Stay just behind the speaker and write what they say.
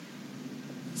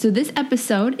So this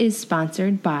episode is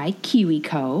sponsored by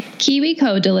KiwiCo.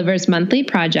 KiwiCo delivers monthly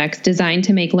projects designed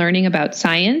to make learning about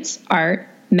science, art,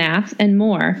 math, and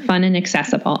more fun and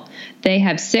accessible. They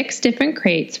have 6 different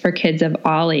crates for kids of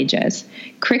all ages.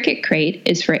 Cricket Crate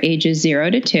is for ages 0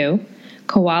 to 2.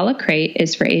 Koala Crate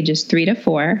is for ages 3 to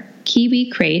 4. Kiwi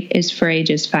Crate is for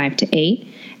ages 5 to 8.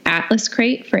 Atlas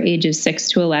Crate for ages 6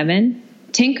 to 11.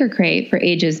 Tinker Crate for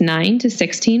ages 9 to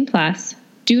 16 plus.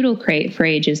 Doodle Crate for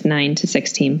ages 9 to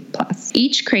 16 plus.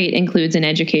 Each crate includes an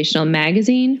educational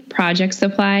magazine, project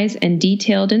supplies, and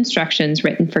detailed instructions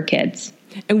written for kids.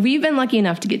 And we've been lucky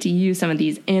enough to get to use some of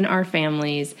these in our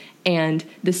families. And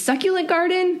the succulent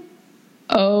garden,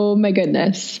 oh my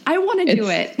goodness. I want to do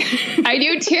it. I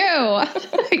do too.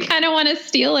 I kind of want to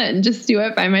steal it and just do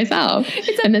it by myself.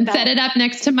 And then set it up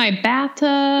next to my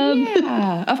bathtub.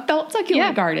 Yeah, a felt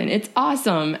succulent garden. It's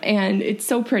awesome. And it's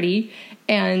so pretty.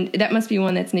 And that must be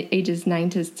one that's ages 9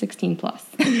 to 16 plus.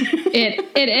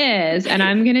 It is. And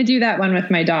I'm going to do that one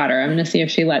with my daughter. I'm going to see if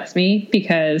she lets me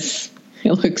because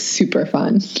it looks super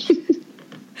fun.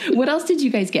 What else did you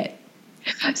guys get?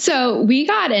 So we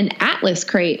got an Atlas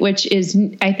Crate, which is,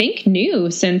 I think, new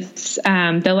since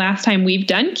the last time we've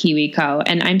done KiwiCo.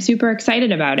 And I'm super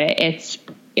excited about it. It's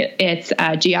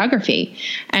geography.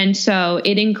 And so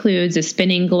it includes a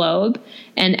spinning globe,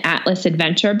 an Atlas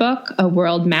adventure book, a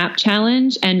world map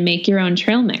challenge, and make your own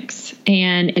trail mix.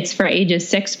 And it's for ages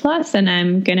 6 plus. And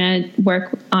I'm going to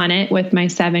work on it with my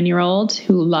 7-year-old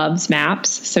who loves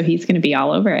maps. So he's going to be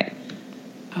all over it.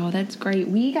 Oh, that's great.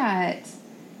 We got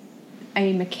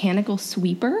a mechanical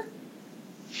sweeper.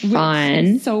 Fun. Which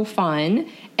is so fun.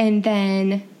 And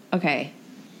then,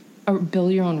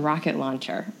 build your own rocket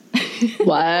launcher.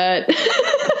 What?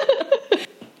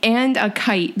 And a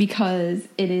kite because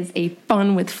it is a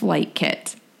fun with flight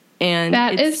kit. And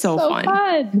that it's is so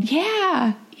fun.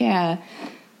 Yeah. Yeah.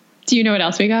 Do you know what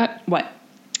else we got? What?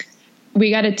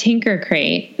 We got a Tinker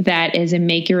Crate that is a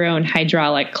make your own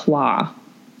hydraulic claw.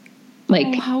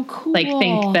 Like, how cool. Like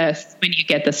think this when you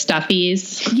get the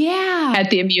stuffies. Yeah. At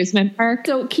the amusement park.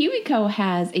 So KiwiCo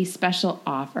has a special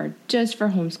offer just for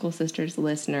Homeschool Sisters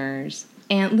listeners.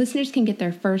 And listeners can get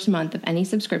their first month of any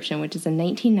subscription, which is a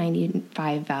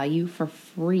 $19.95 value, for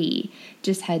free.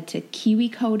 Just head to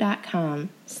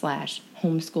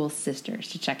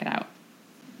kiwico.com/homeschoolsisters to check it out.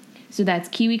 So that's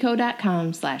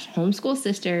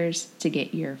kiwico.com/homeschoolsisters to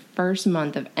get your first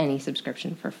month of any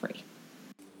subscription for free.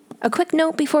 A quick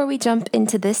note before we jump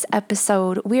into this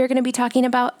episode, we are going to be talking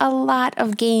about a lot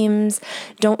of games.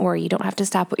 Don't worry, you don't have to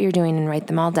stop what you're doing and write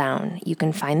them all down. You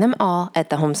can find them all at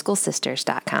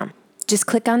thehomeschoolsisters.com. Just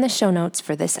click on the show notes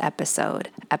for this episode,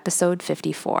 episode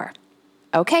 54.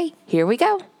 Okay, here we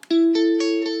go.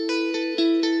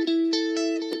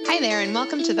 Hi there, and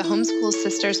welcome to the Homeschool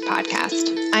Sisters podcast.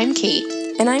 I'm Kate.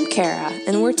 And I'm Kara,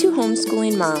 and we're 2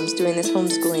 homeschooling moms doing this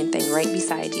homeschooling thing right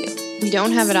beside you. We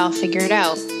don't have it all figured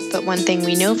out, but one thing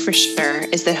we know for sure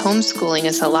is that homeschooling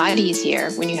is a lot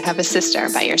easier when you have a sister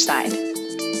by your side.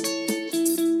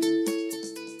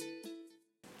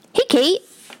 Hey, Kate.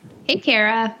 Hey,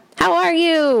 Kara. How are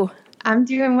you? I'm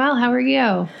doing well. How are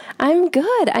you? I'm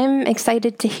good. I'm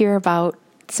excited to hear about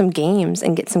some games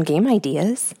and get some game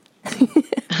ideas.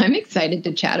 I'm excited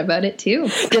to chat about it too.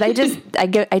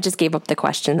 I just gave up the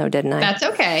question though, didn't I? That's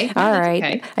okay. All right.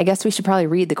 Okay. I guess we should probably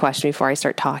read the question before I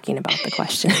start talking about the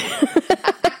question.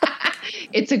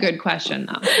 It's a good question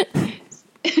though.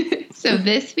 So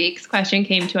this week's question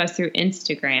came to us through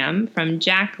Instagram from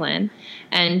Jacqueline.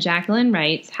 And Jacqueline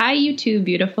writes, "Hi, you two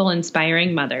beautiful,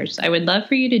 inspiring mothers. I would love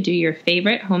for you to do your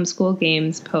favorite homeschool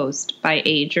games post by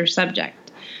age or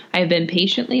subject. I have been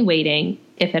patiently waiting.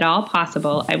 If at all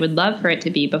possible, I would love for it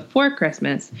to be before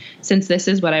Christmas, since this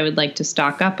is what I would like to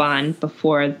stock up on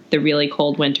before the really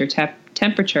cold winter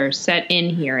temperatures set in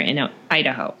here in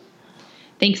Idaho.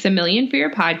 Thanks a million for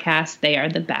your podcast. They are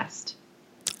the best."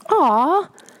 Aw,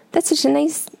 that's such a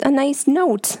nice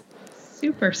note.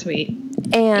 Super sweet.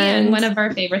 And one of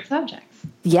our favorite subjects.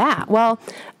 Yeah. Well,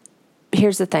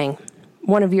 here's the thing.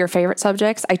 One of your favorite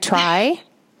subjects, I try,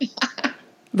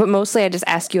 but mostly I just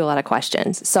ask you a lot of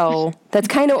questions. So that's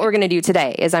kind of what we're going to do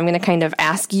today is I'm going to kind of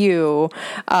ask you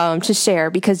to share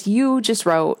because you just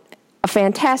wrote a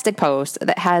fantastic post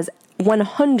that has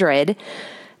 100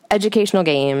 educational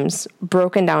games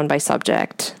broken down by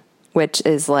subject, which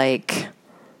is like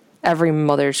every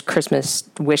mother's Christmas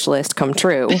wish list come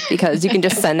true because you can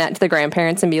just send that to the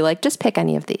grandparents and be like, just pick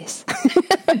any of these.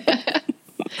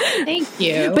 Thank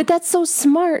you. But that's so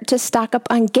smart to stock up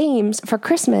on games for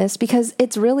Christmas because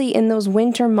it's really in those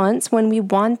winter months when we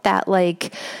want that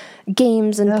like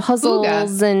games and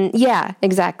puzzles and yeah,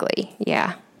 exactly.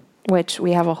 Yeah. Which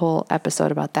we have a whole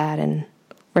episode about that in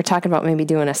We're talking about maybe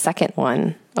doing a second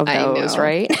one of those,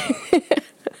 right?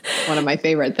 One of my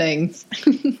favorite things.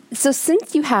 So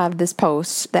since you have this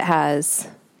post that has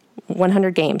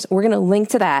 100 games, we're going to link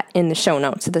to that in the show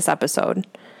notes of this episode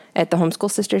at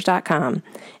thehomeschoolsisters.com.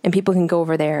 And people can go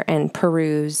over there and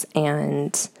peruse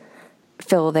and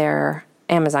fill their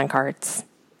Amazon carts.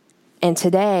 And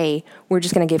today, we're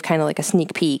just going to give kind of like a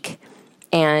sneak peek.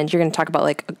 And you're going to talk about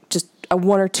like just a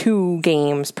 1 or 2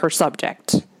 games per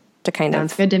subject to kind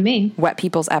Sounds of good to me. Whet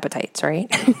people's appetites, right?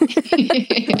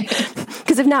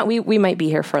 Because if not, we might be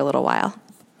here for a little while.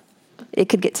 It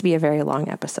could get to be a very long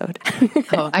episode.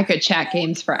 Oh, I could chat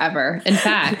games forever. In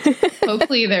fact,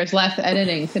 hopefully there's less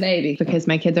editing today because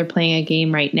my kids are playing a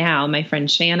game right now. My friend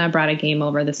Shanna brought a game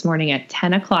over this morning at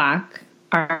 10 o'clock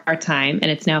our time, and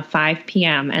it's now 5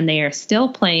 p.m., and they are still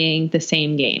playing the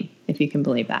same game, if you can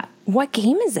believe that. What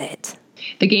game is it?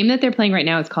 The game that they're playing right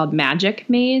now is called Magic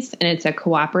Maze, and it's a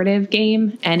cooperative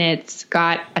game, and it's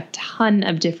got a ton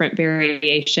of different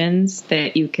variations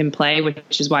that you can play,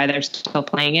 which is why they're still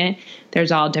playing it.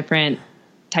 There's all different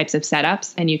types of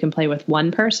setups, and you can play with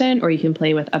one person or you can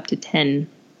play with up to 10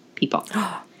 people.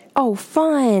 Oh,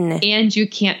 fun. And you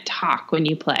can't talk when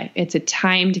you play. It's a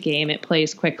timed game. It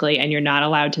plays quickly, and you're not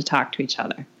allowed to talk to each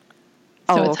other.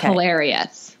 So it's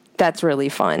hilarious. That's really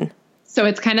fun. So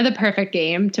it's kind of the perfect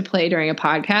game to play during a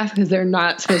podcast because they're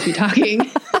not supposed to be talking.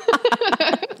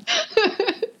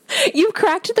 You've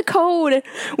cracked the code.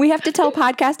 We have to tell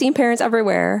podcasting parents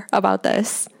everywhere about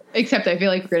this. Except I feel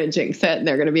like we're going to jinx it and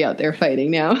they're going to be out there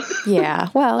fighting now. Yeah.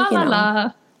 Well, la, you know. la,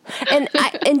 la.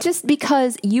 And just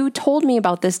because you told me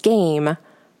about this game,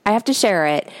 I have to share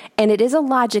it. And it is a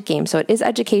logic game, so it is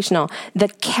educational. The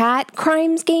cat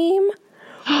crimes game,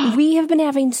 we have been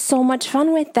having so much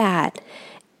fun with that.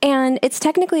 And it's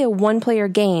technically a 1-player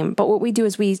game, but what we do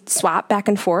is we swap back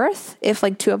and forth if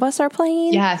like 2 of us are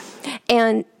playing. Yes.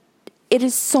 And it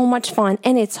is so much fun,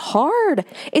 and it's hard.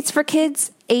 It's for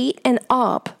kids 8 and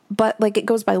up, but like it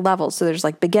goes by levels. So there's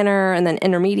like beginner and then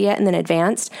intermediate and then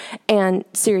advanced. And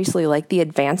seriously, like the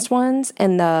advanced ones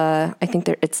and I think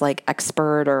it's like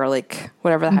expert or like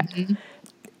whatever the heck.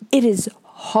 It is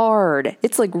hard.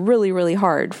 It's like really, really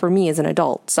hard for me as an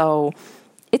adult. So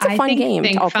it's a fun game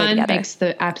to all play together. Fun makes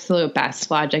the absolute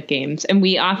best logic games. And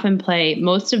we often play,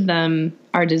 most of them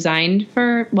are designed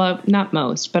for, well, not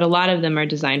most, but a lot of them are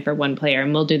designed for 1 player,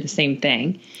 and we'll do the same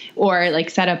thing. Or like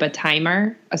set up a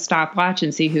timer, a stopwatch,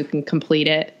 and see who can complete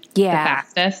it the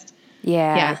fastest.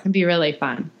 Yeah. Yeah, it can be really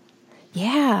fun.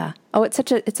 Yeah. Oh, it's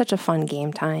such a fun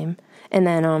game time. And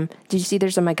then did you see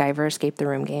there's a MacGyver Escape the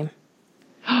Room game?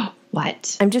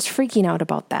 What? I'm just freaking out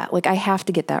about that. Like, I have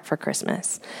to get that for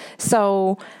Christmas.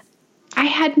 So I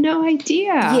had no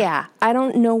idea. Yeah. I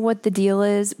don't know what the deal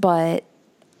is, but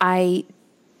I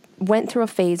went through a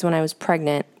phase when I was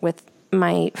pregnant with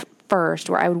my first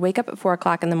where I would wake up at 4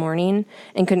 o'clock in the morning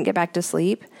and couldn't get back to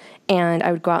sleep. And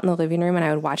I would go out in the living room and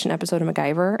I would watch an episode of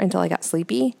MacGyver until I got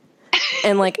sleepy.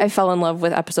 And like, I fell in love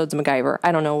with episodes of MacGyver.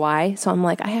 I don't know why. So I'm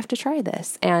like, I have to try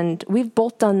this. And we've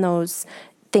both done those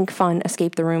Think Fun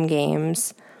Escape the Room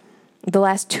games. The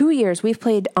last 2 years we've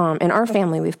played, in our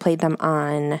family, we've played them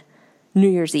on New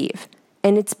Year's Eve.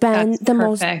 And it's been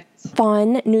most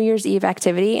fun New Year's Eve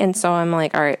activity. And so I'm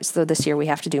like, all right, so this year we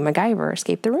have to do MacGyver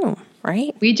Escape the Room,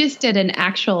 right? We just did an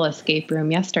actual escape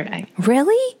room yesterday.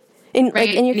 Really? Like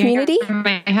in your community?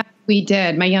 We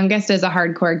did. My youngest is a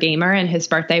hardcore gamer, and his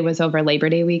birthday was over Labor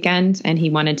Day weekend, and he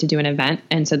wanted to do an event.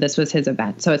 And so this was his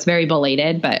event. So it's very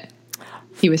belated, but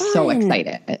he was so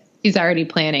excited. He's already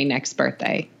planning next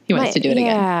birthday. He wants to do it again.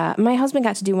 Yeah. My husband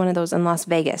got to do one of those in Las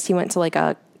Vegas. He went to like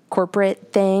a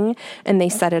corporate thing and they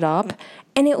set it up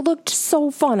and it looked so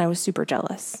fun. I was super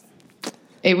jealous.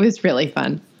 It was really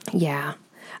fun. Yeah.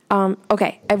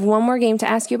 Okay. I have one more game to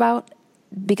ask you about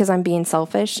because I'm being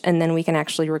selfish, and then we can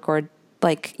actually record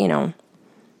like, you know,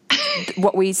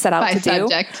 what we set out to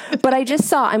subject. do. But I just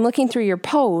saw, I'm looking through your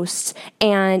post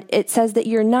and it says that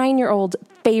your 9-year-old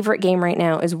favorite game right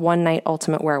now is One Night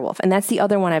Ultimate Werewolf. And that's the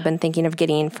other one I've been thinking of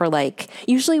getting for like,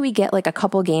 usually we get like a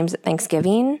couple games at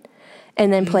Thanksgiving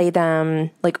and then play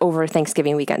them like over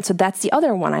Thanksgiving weekend. So that's the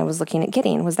other one I was looking at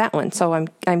getting, was that one. So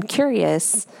I'm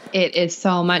curious. It is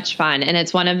so much fun. And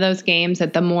it's one of those games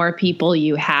that the more people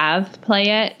you have play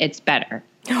it, it's better.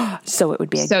 So it would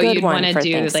be a good one for Thanksgiving. So you'd want to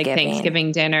do like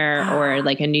Thanksgiving dinner or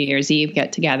like a New Year's Eve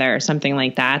get together or something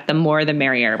like that. The more the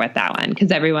merrier with that one.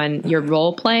 Because everyone, you're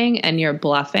role playing and you're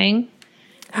bluffing.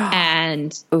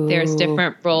 And there's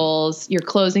different roles. You're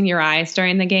closing your eyes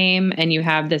during the game, and you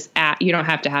have this app. You don't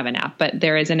have to have an app, but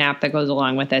there is an app that goes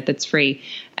along with it that's free,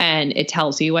 and it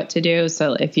tells you what to do.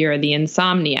 So if you're the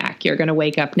insomniac, you're going to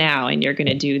wake up now and you're going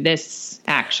to do this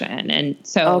action. And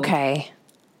so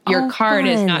your card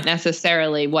is not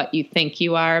necessarily what you think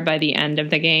you are by the end of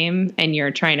the game, and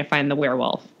you're trying to find the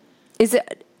werewolf. Is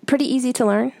it pretty easy to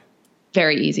learn?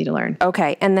 Very easy to learn.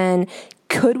 Okay. And then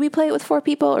could we play it with 4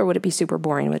 people, or would it be super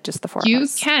boring with just the 4 of us? You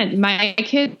can. My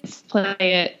kids play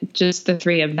it just the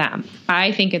 3 of them.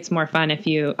 I think it's more fun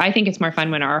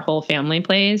when our whole family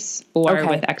plays or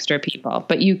with extra people.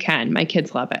 But you can. My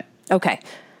kids love it. Okay.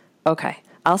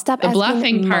 I'll stop asking my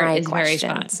bluffing part is very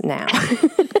questions fun now.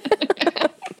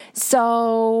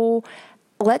 So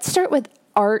let's start with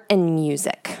art and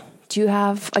music. Do you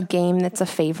have a game that's a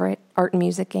favorite art and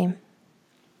music game?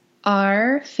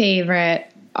 Our favorite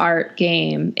art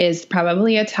game is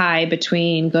probably a tie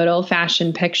between good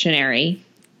old-fashioned Pictionary,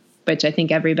 which I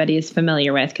think everybody is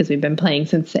familiar with because we've been playing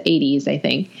since the 80s, I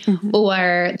think.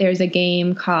 Or there's a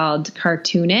game called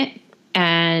Cartoon It,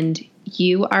 and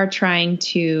you are trying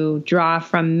to draw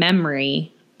from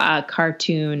memory a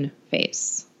cartoon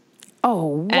face.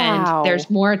 Oh, wow. And there's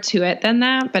more to it than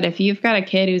that, but if you've got a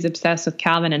kid who's obsessed with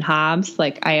Calvin and Hobbes,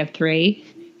 like I have 3,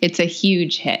 it's a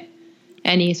huge hit.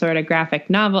 Any sort of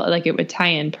graphic novel, like it would tie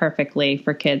in perfectly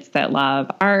for kids that love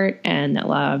art and that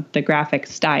love the graphic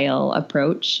style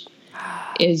approach.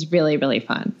 Is really, really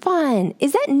fun. Fun.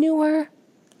 Is that newer?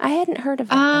 I hadn't heard of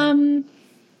it.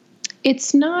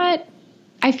 It's not,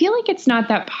 I feel like it's not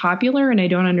that popular and I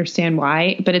don't understand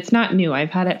why, but it's not new.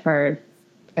 I've had it for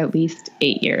at least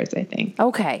 8 years, I think.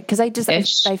 Okay. Because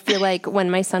I feel like when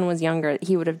my son was younger,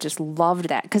 he would have just loved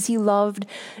that because he loved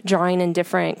drawing in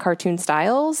different cartoon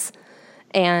styles.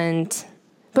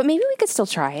 But maybe we could still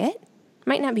try it.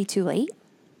 Might not be too late.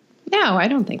 No, I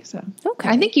don't think so. Okay.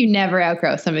 I think you never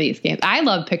outgrow some of these games. I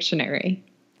love Pictionary.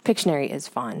 Pictionary is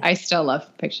fun. I still love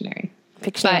Pictionary.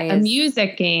 But a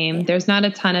music game, there's not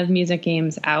a ton of music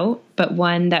games out, but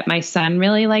one that my son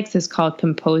really likes is called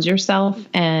Compose Yourself.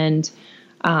 And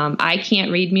I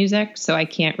can't read music, so I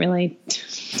can't really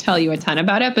tell you a ton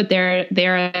about it, but there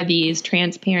are these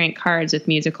transparent cards with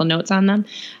musical notes on them,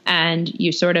 and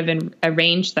you sort of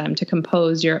arrange them to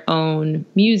compose your own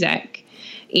music.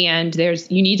 And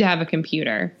you need to have a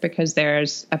computer because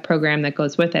there's a program that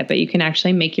goes with it, but you can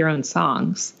actually make your own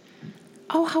songs.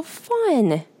 Oh, how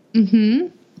fun. Mm-hmm.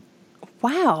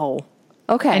 Wow.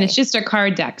 Okay. And it's just a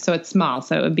card deck, so it's small,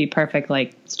 so it would be perfect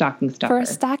like stocking stuffer. For a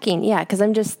stocking, yeah, because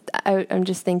I'm just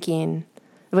thinking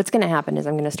what's going to happen is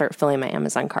I'm going to start filling my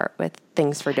Amazon cart with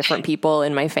things for different people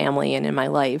in my family and in my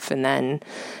life, and then,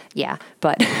 yeah,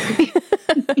 but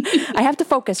I have to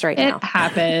focus right now.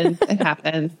 It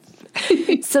happens.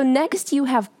 So next you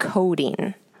have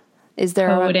coding. Is there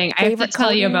coding? I have to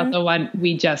tell you about the one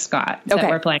we just got that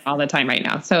we're playing all the time right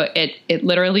now. So it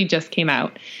literally just came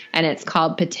out, and it's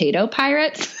called Potato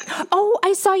Pirates. Oh,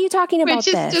 I saw you talking about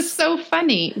this. Which is just so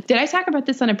funny. Did I talk about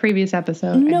this on a previous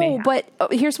episode? No, but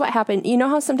here's what happened. You know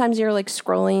how sometimes you're like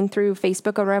scrolling through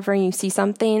Facebook or whatever, and you see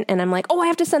something, and I'm like, oh, I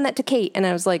have to send that to Kate. And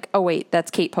I was like, oh, wait, that's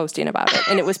Kate posting about it.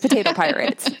 And it was Potato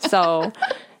Pirates. So,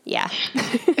 yeah.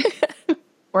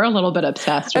 We're a little bit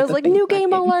obsessed. I was like, new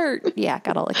game alert. Yeah,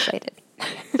 got all excited.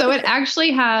 So it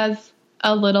actually has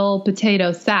a little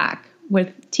potato sack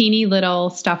with teeny little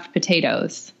stuffed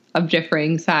potatoes of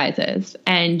differing sizes.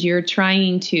 And you're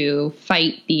trying to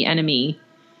fight the enemy.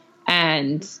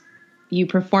 And you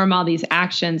perform all these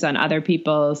actions on other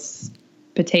people's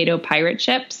potato pirate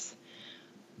ships.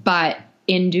 But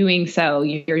in doing so,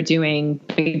 you're doing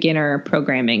beginner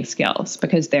programming skills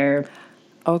because they're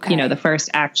the first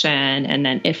action and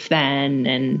then if then,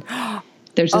 and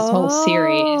there's this whole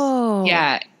series.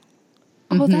 Yeah.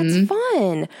 Oh, that's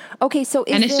fun. Okay. So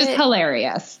it's just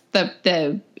hilarious.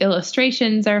 The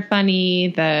illustrations are funny.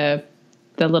 The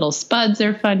little spuds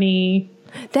are funny.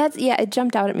 It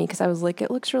jumped out at me because I was like,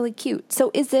 it looks really cute. So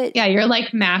is it? Yeah. You're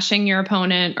like mashing your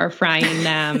opponent or frying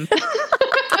them.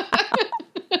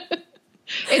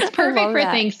 It's perfect for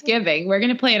Thanksgiving. We're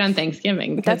going to play it on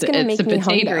Thanksgiving because that's going to make me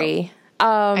hungry.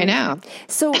 I know.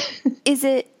 So is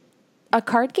it a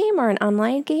card game or an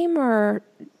online game or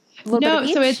a little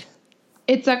bit of each?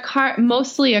 So it's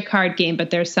mostly a card game,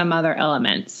 but there's some other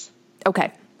elements.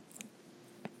 Okay.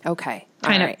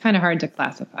 Kind of hard to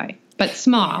classify, but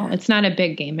small. Yeah. It's not a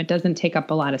big game. It doesn't take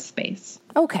up a lot of space.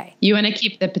 Okay. You want to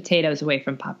keep the potatoes away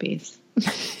from puppies.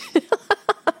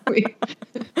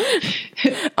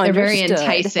 They're very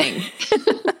enticing.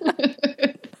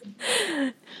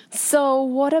 So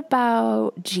what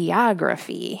about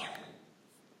geography?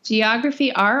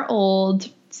 Geography, our old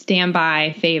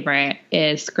standby favorite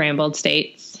is Scrambled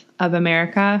States of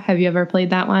America. Have you ever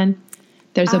played that one?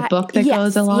 There's a book that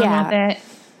goes along with it.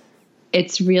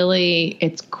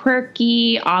 It's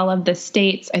quirky. All of the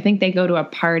states, I think they go to a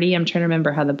party. I'm trying to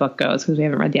remember how the book goes because we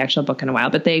haven't read the actual book in a while,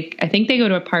 but I think they go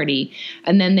to a party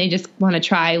and then they just want to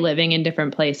try living in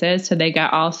different places. So they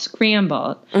got all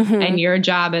scrambled and your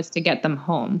job is to get them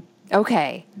home.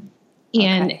 Okay.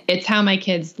 And it's how my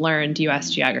kids learned U.S.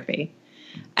 geography.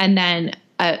 And then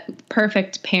a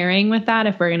perfect pairing with that,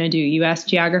 if we're going to do U.S.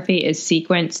 geography, is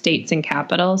sequence, states, and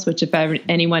capitals, which if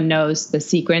anyone knows the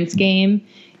sequence game,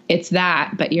 it's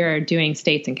that, but you're doing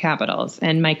states and capitals.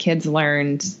 And my kids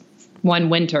learned one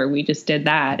winter, we just did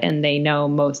that, and they know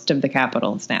most of the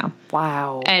capitals now.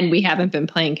 Wow. And we haven't been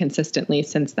playing consistently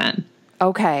since then.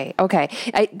 Okay.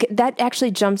 That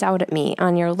actually jumps out at me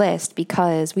on your list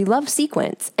because we love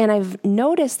Sequence. And I've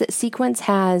noticed that Sequence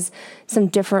has some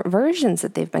different versions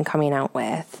that they've been coming out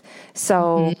with.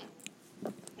 So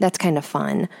that's kind of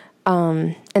fun.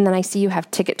 And then I see you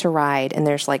have Ticket to Ride, and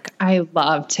there's like I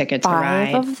love Ticket to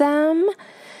Ride. 5 of them.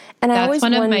 And that's I always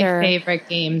one wonder, of my favorite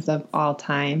games of all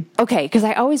time. Okay, because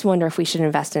I always wonder if we should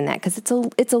invest in that because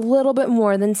it's a little bit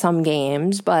more than some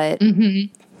games, but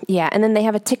yeah. And then they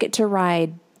have a Ticket to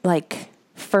Ride like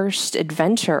First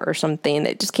Adventure or something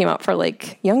that just came out for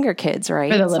like younger kids,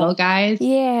 right? For the little guys,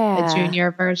 yeah, the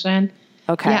junior version.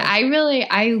 Okay, yeah,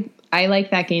 I like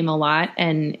that game a lot,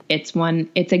 and it's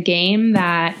a game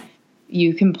that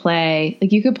you can play.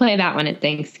 Like you could play that one at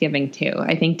Thanksgiving too.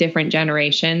 I think different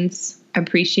generations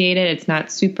appreciate it. It's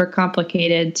not super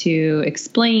complicated to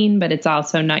explain, but it's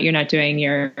also you're not doing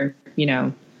your,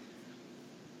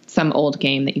 some old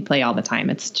game that you play all the time.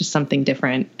 It's just something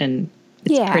different and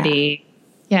it's pretty.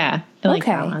 Yeah. I like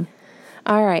that one.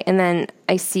 All right. And then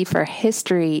I see for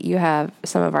history, you have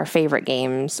some of our favorite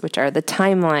games, which are the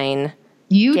timeline.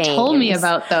 You told me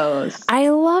about those. I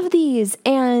love these.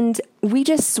 And we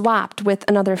just swapped with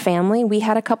another family. We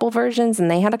had a couple versions and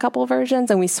they had a couple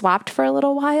versions and we swapped for a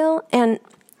little while. And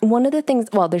one of the things,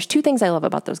 there's 2 things I love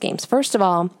about those games. First of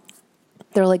all,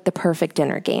 they're like the perfect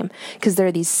dinner game because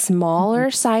they're these smaller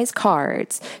size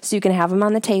cards. So you can have them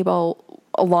on the table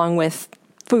along with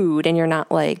food and you're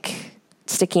not like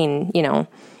sticking,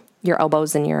 your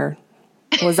elbows in your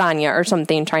lasagna or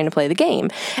something trying to play the game.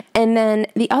 And then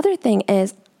the other thing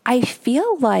is I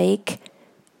feel like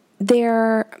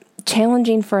they're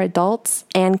challenging for adults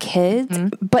and kids,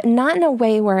 but not in a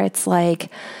way where it's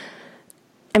like,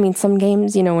 some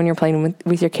games, when you're playing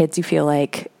with your kids, you feel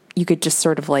like you could just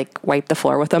sort of like wipe the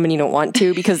floor with them and you don't want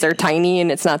to because they're tiny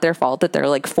and it's not their fault that they're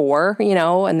like 4,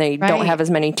 and they don't have as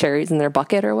many cherries in their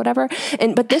bucket or whatever.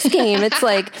 But this game, it's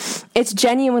like, it's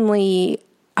genuinely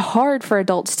hard for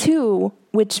adults too,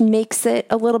 which makes it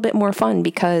a little bit more fun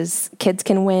because kids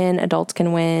can win, adults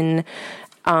can win.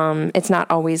 It's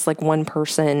not always like one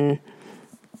person,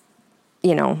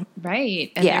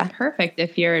 Right. And they're perfect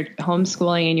if you're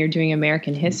homeschooling and you're doing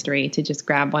American history to just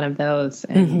grab one of those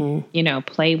and,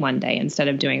 play one day instead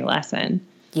of doing a lesson.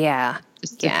 Yeah.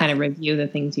 Just to kind of review the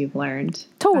things you've learned.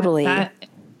 Totally.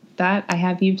 That I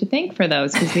have you to thank for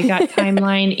those because we got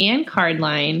Timeline and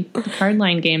Cardline. The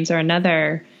Cardline games are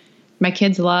another. My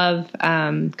kids love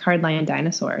Cardline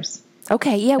Dinosaurs.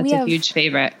 Okay. Yeah. That's a huge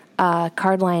favorite.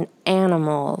 Cardline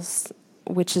Animals,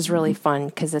 which is really fun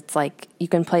because it's like you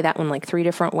can play that one like 3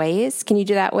 different ways. Can you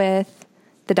do that with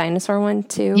the dinosaur one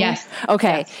too? Yes.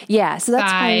 Okay. Yes. Yeah. So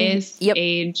that's size,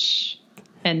 age,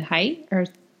 and height, or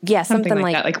something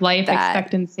like that, like life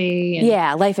expectancy.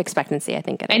 Life expectancy. I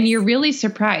think it is. And you're really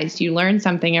surprised. You learn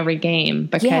something every game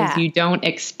because you don't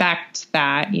expect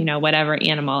that. Whatever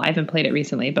animal. I haven't played it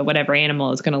recently, but whatever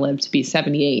animal is going to live to be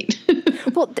 78.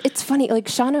 Well, it's funny. Like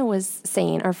Shauna was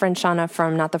saying, our friend Shauna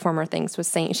from Not the Former Things was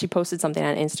saying, she posted something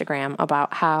on Instagram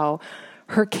about how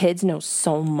her kids know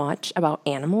so much about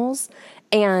animals.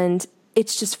 And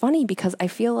it's just funny because I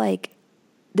feel like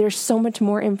there's so much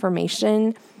more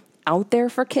information out there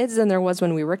for kids than there was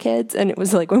when we were kids. And it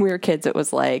was like, when we were kids, it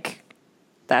was like,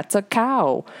 that's a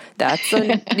cow. That's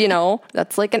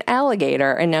that's like an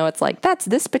alligator. And now it's like, that's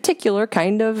this particular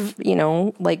kind of,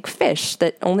 like fish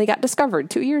that only got discovered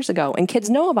 2 years ago. And kids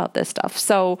know about this stuff.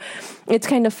 So it's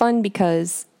kind of fun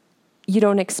because you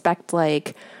don't expect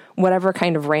like whatever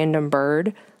kind of random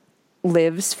bird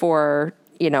lives for,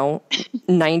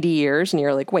 90 years. And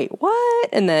you're like, wait, what?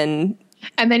 And then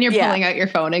you're pulling out your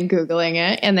phone and Googling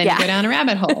it. And then you go down a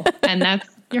rabbit hole. And that's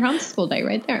your homeschool day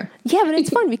right there. Yeah, but it's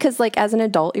fun because like as an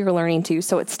adult, you're learning too.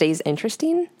 So it stays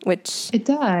interesting, which it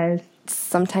does.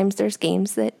 Sometimes there's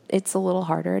games that it's a little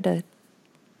harder to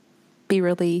be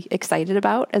really excited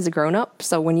about as a grown up.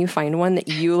 So when you find one that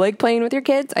you like playing with your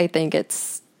kids, I think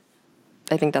it's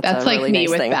I think that's a like really me nice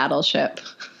with thing. Battleship.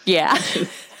 Yeah.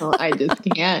 I just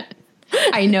can't.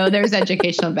 I know there's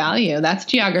educational value. That's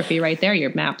geography right there.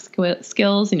 Your map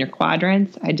skills and your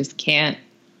quadrants. I just can't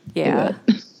do it.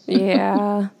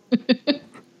 Yeah.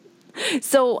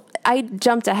 So I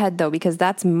jumped ahead though, because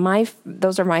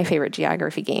those are my favorite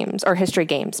geography games or history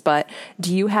games. But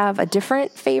do you have a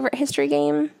different favorite history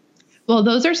game? Well,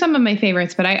 those are some of my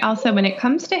favorites, but I also, when it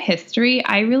comes to history,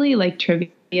 I really like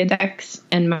trivia decks,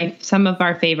 and some of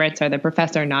our favorites are the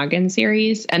Professor Noggin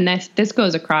series, and this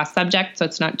goes across subjects, so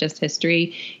it's not just history.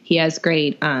 He has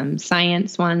great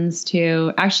science ones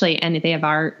too. Actually, and they have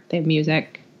art, they have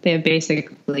music, they have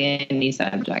basically any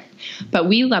subject. But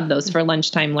we love those for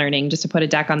lunchtime learning, just to put a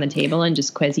deck on the table and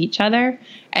just quiz each other,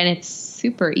 and it's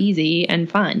super easy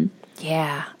and fun.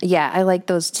 Yeah, I like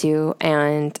those too,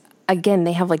 and again,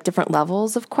 they have like different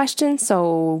levels of questions,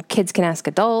 so kids can ask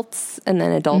adults, and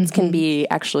then adults can be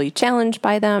actually challenged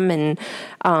by them, and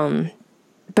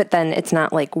but then it's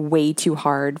not like way too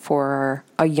hard for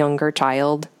a younger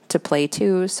child to play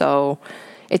too. So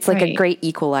it's like a great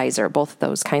equalizer. Both of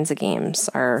those kinds of games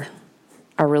are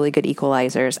really good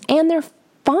equalizers, and they're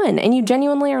fun, and you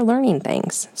genuinely are learning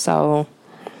things. So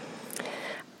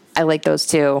I like those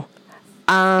too.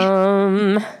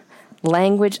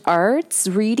 Language arts,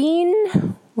 reading.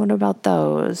 What about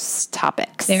those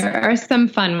topics? There are some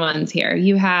fun ones here.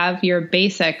 You have your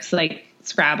basics like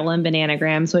Scrabble and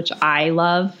Bananagrams, which I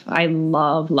love. I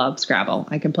love Scrabble.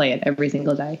 I can play it every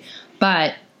single day.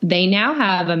 But they now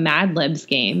have a Mad Libs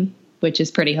game, which is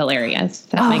pretty hilarious,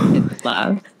 that my kids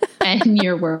love. And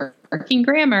your working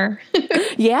grammar.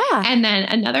 Yeah. And then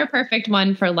another perfect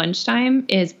one for lunchtime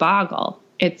is Boggle.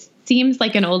 It seems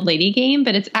like an old lady game,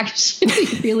 but it's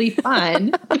actually really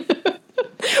fun.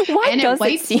 Why does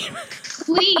it seem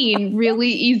clean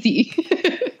really easy?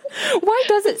 Why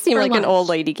does it seem like an old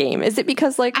lady game? Is it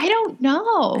because like I don't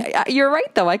know. You're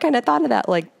right though. I kind of thought of that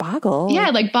like Boggle.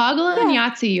 Yeah, like Boggle and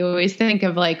Yahtzee. You always think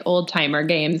of like old timer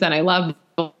games, and I love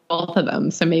both of them.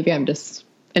 So maybe I'm just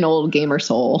an old gamer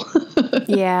soul.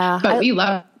 Yeah, but we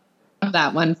love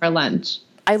that one for lunch.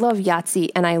 I love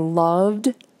Yahtzee, and I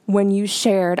loved when you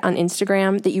shared on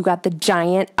Instagram that you got the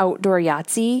giant outdoor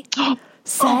Yahtzee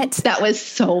set. That was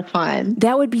so fun.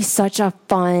 That would be such a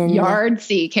fun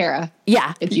Yardsea, Kara.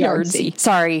 Yeah, it's Yardsea.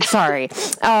 Sorry.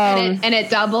 And it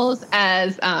doubles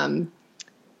as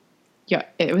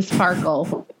it was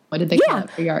Farkle. What did they call it?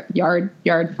 For yard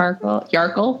Farkle?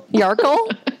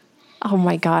 Yarkle? Oh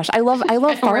my gosh. I love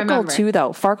Farkle too though.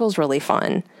 Farkle's really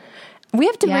fun. We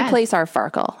have to replace our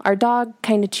Farkle. Our dog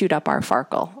kind of chewed up our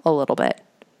Farkle a little bit.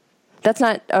 That's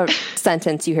not a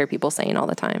sentence you hear people saying all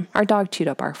the time. Our dog chewed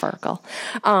up our Farkle.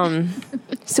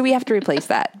 So we have to replace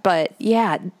that. But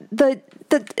yeah,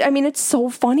 I mean, it's so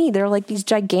funny. They're like these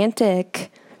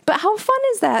gigantic, but how fun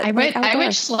is that? I would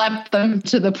schlep them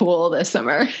to the pool this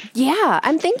summer. Yeah.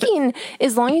 I'm thinking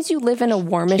as long as you live in a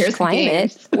warmish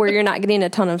climate where you're not getting a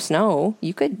ton of snow,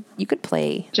 you could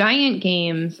play. Giant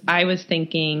games. I was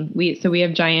thinking we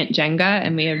have giant Jenga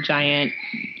and we have giant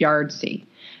Yardsea.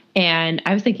 And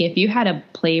I was thinking if you had a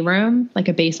playroom, like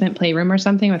a basement playroom or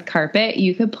something with carpet,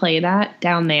 you could play that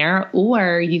down there,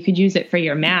 or you could use it for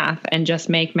your math and just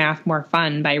make math more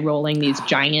fun by rolling these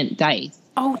giant dice.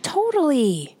 Oh,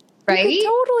 totally. Right? You could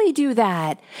totally do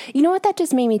that. You know what that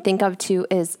just made me think of too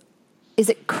is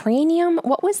it Cranium?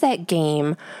 What was that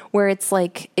game where it's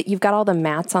like you've got all the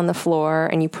mats on the floor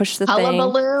and you push the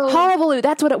Hullabaloo. thing? Hullabaloo.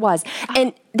 That's what it was.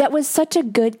 And that was such a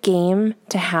good game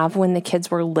to have when the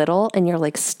kids were little and you're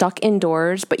like stuck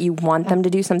indoors, but you want them to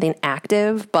do something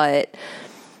active. But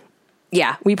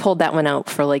yeah, we pulled that one out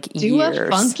for like years. Do a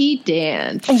funky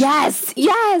dance. Yes,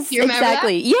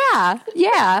 exactly. That?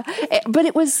 Yeah. But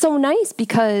it was so nice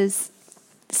because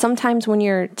sometimes when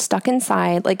you're stuck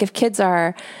inside, like if kids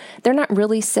they're not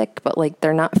really sick, but like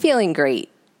they're not feeling great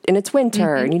and it's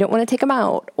winter and you don't want to take them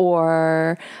out,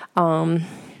 or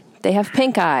they have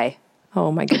pink eye.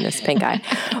 Oh my goodness, pink eye.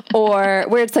 Or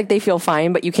where it's like they feel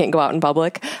fine, but you can't go out in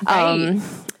public. Right.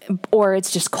 Or it's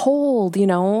just cold,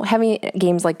 having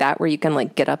games like that where you can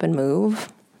like get up and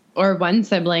move. Or one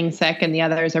sibling sick and the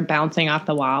others are bouncing off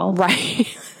the wall. Right.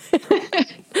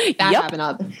 That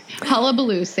happened.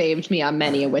 Hullabaloo saved me on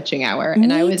many a witching hour.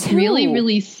 And I was really,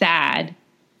 really sad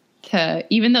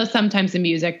even though sometimes the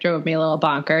music drove me a little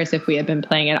bonkers if we had been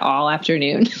playing it all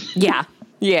afternoon. Yeah.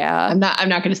 I'm not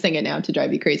going to sing it now to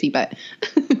drive you crazy, but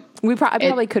I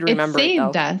probably could remember it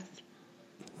saved us.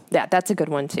 Yeah, that's a good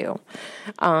one too.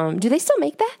 Do they still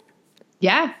make that?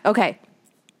 Yeah. Okay.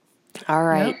 All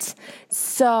right. Yep.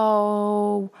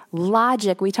 So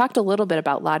logic, we talked a little bit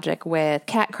about logic with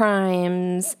cat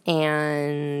crimes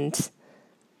and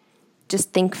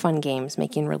just think fun games,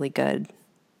 making really good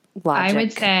logic. I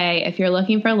would say if you're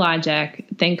looking for logic,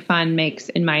 Think Fun makes,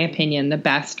 in my opinion, the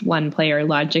best one-player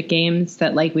logic games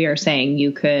that, like we were saying,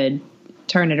 you could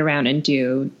turn it around and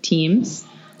do teams.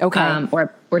 Okay.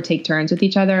 Or take turns with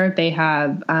each other. They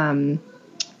have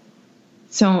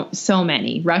so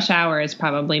many. Rush Hour is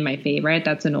probably my favorite.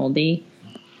 That's an oldie.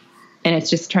 And it's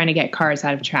just trying to get cars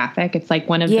out of traffic. It's like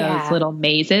one of those little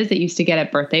mazes that used to get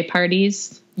at birthday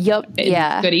parties. Yep.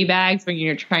 Yeah. Goodie bags when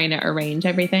you're trying to arrange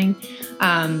everything.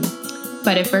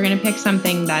 But if we're going to pick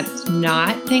something that's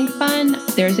not Think Fun,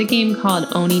 there's a game called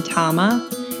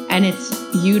Onitama, and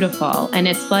it's beautiful. And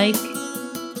it's like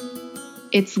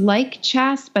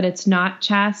chess, but it's not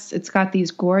chess. It's got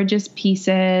these gorgeous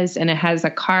pieces, and it has a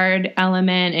card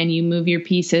element, and you move your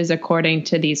pieces according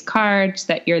to these cards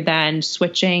that you're then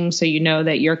switching. So you know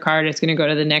that your card is going to go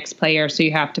to the next player. So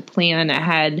you have to plan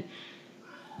ahead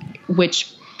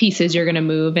which pieces you're going to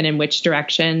move and in which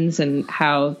directions, and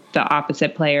how the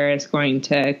opposite player is going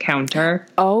to counter.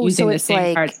 Oh, using so it's the same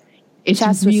like cards. It's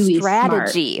chess really with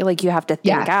strategy. Smart. Like you have to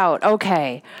think out.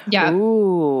 Okay. Yeah.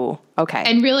 Ooh. Okay.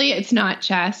 And really, it's not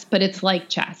chess, but it's like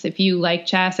chess. If you like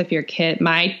chess, if your kid,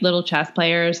 my little chess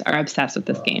players are obsessed with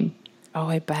this game. Oh,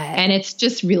 I bet. And it's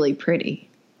just really pretty.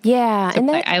 Yeah. And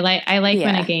I like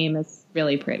when a game is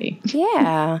really pretty.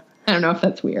 Yeah. I don't know if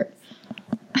that's weird.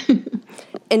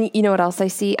 And you know what else I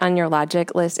see on your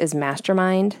logic list is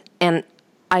Mastermind. And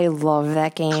I love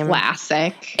that game.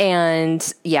 Classic.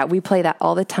 And yeah, we play that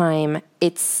all the time.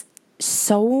 It's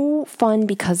so fun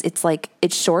because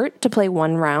it's short to play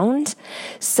one round.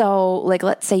 So like,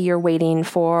 let's say you're waiting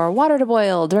for water to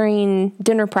boil during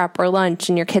dinner prep or lunch,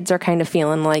 and your kids are kind of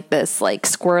feeling like this, like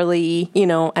squirrely,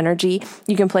 energy.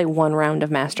 You can play one round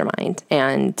of Mastermind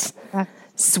and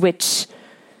switch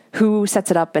who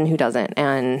sets it up and who doesn't.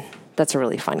 And that's a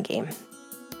really fun game.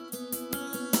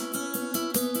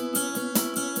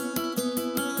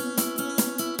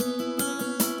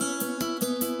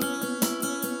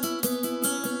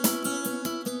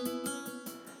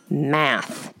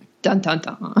 Math. Dun, dun,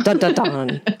 dun. Dun, dun,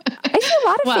 dun. I see a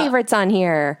lot of favorites on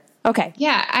here. Okay.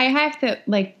 Yeah, I have to,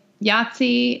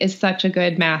 Yahtzee is such a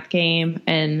good math game.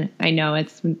 And I know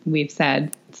we've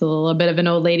said it's a little bit of an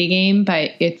old lady game,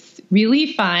 but it's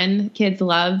really fun. Kids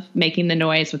love making the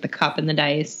noise with the cup and the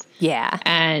dice. Yeah.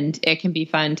 And it can be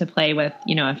fun to play with,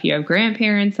 if you have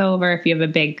grandparents over, if you have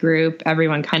a big group,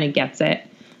 everyone kind of gets it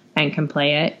and can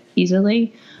play it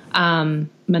easily.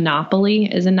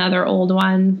 Monopoly is another old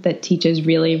one that teaches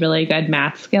really, really good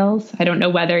math skills. I don't know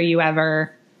whether you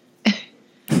ever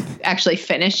actually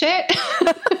finish it.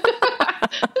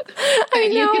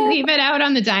 You can leave it out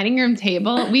on the dining room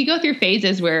table. We go through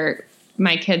phases where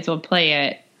my kids will play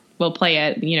it,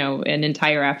 an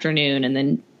entire afternoon and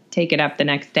then take it up the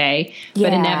next day. Yeah.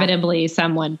 But inevitably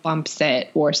someone bumps it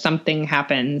or something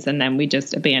happens and then we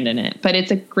just abandon it. But it's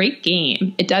a great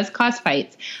game. It does cause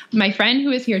fights. My friend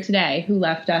who is here today, who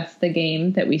left us the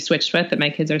game that we switched with that my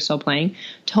kids are still playing,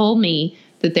 told me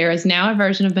that there is now a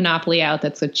version of Monopoly out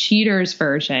that's a cheater's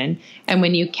version. And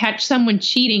when you catch someone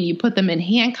cheating, you put them in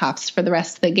handcuffs for the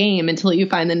rest of the game until you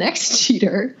find the next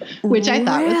cheater, which I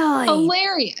thought was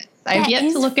hilarious. I've yet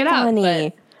to look it up.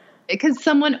 But because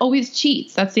someone always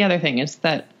cheats. That's the other thing, is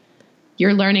that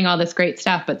you're learning all this great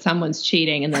stuff, but someone's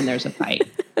cheating and then there's a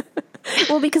fight.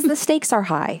 Well, because the stakes are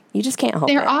high. You just can't help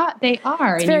it. They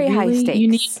are. It's very high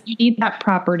stakes. You need that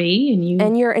property.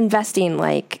 And you're investing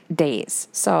like days.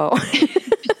 So.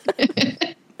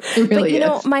 It really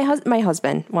is. My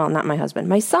husband, well, not my husband,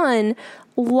 my son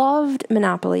loved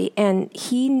Monopoly, and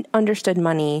he understood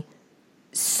money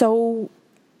so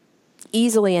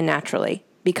easily and naturally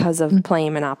because of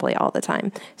playing Monopoly all the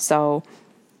time. So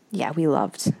yeah, we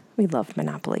loved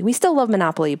Monopoly. We still love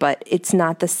Monopoly, but it's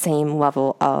not the same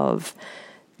level of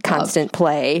constant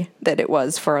play that it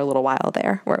was for a little while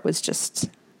there, where it was just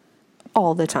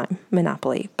all the time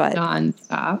Monopoly, but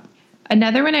nonstop.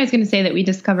 Another one I was going to say that we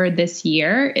discovered this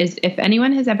year is, if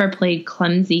anyone has ever played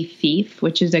Clumsy Thief,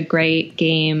 which is a great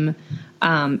game.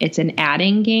 It's an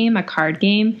adding game, a card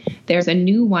game. There's a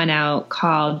new one out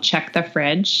called Check the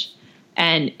Fridge,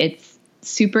 and it's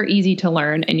super easy to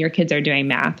learn, and your kids are doing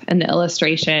math, and the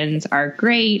illustrations are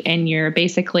great, and you're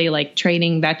basically like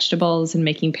trading vegetables and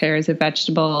making pairs of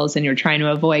vegetables, and you're trying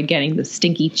to avoid getting the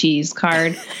stinky cheese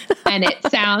card. And it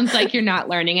sounds like you're not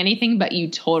learning anything, but you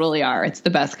totally are. It's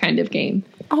the best kind of game.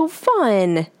 Oh,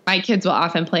 fun. My kids will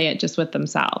often play it just with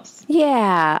themselves.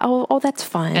 Yeah. Oh, that's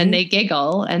fun. And they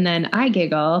giggle, and then I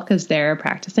giggle because they're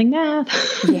practicing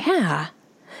math. Yeah.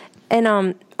 And,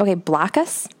 okay,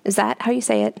 Blockus, is that how you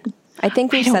say it? I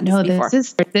think we've said No,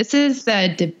 this before. This is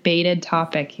the debated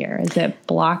topic here. Is it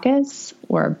Blockus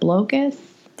or Blocus?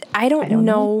 I don't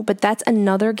know, but that's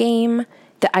another game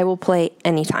that I will play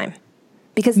anytime.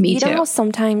 Because Me you know too. how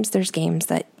sometimes there's games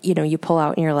that, you know, you pull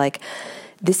out and you're like,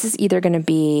 this is either going to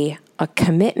be a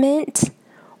commitment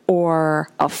or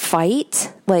a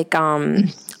fight, like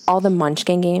all the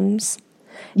Munchkin games.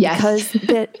 Yes.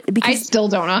 Because I still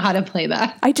don't know how to play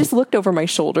that. I just looked over my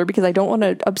shoulder because I don't want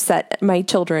to upset my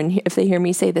children if they hear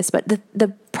me say this. But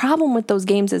the problem with those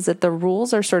games is that the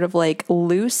rules are sort of like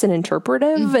loose and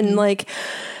interpretive and like,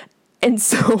 and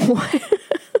so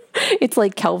it's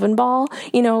like Kelvin Ball,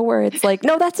 you know, where it's like,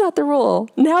 no, that's not the rule.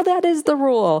 Now that is the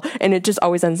rule. And it just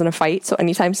always ends in a fight. So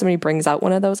anytime somebody brings out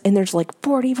one of those, and there's like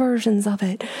 40 versions of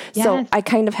it. Yes. So I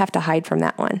kind of have to hide from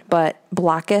that one. But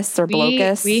Blockus or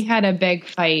Blocus. We had a big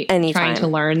fight trying to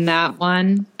learn that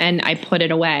one, and I put it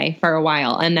away for a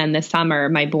while. And then this summer,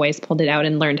 my boys pulled it out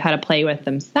and learned how to play with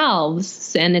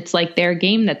themselves. And it's like their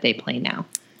game that they play now.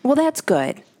 Well, that's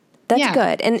good. That's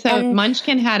good. And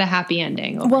Munchkin had a happy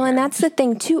ending. Well, and that's the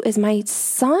thing too, is my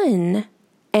son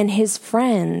and his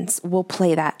friends will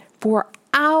play that for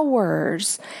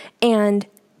hours and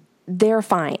they're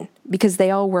fine because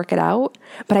they all work it out.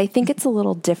 But I think it's a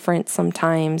little different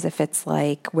sometimes if it's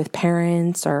like with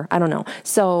parents or I don't know.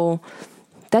 So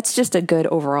that's just a good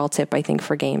overall tip, I think,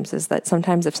 for games is that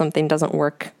sometimes if something doesn't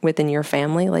work within your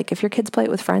family, like if your kids play it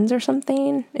with friends or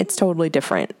something, it's totally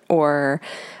different. Or,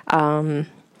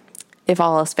 if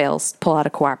all else fails, pull out a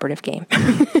cooperative game.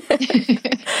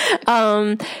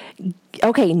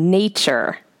 Okay,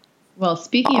 nature. Well,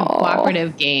 speaking of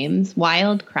cooperative games,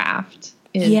 Wildcraft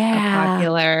is a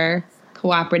popular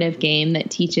cooperative game that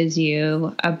teaches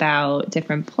you about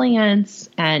different plants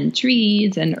and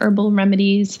trees and herbal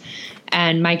remedies.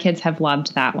 And my kids have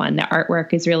loved that one. The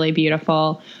artwork is really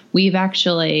beautiful. We've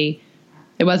actually,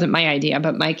 it wasn't my idea,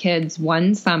 but my kids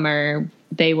one summer,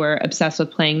 they were obsessed with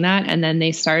playing that. And then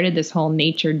they started this whole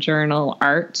nature journal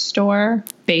art store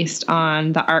based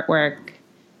on the artwork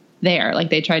there. Like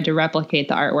they tried to replicate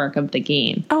the artwork of the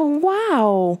game. Oh,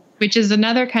 wow. Which is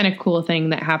another kind of cool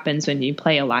thing that happens when you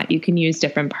play a lot. You can use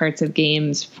different parts of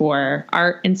games for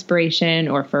art inspiration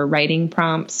or for writing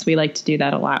prompts. We like to do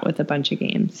that a lot with a bunch of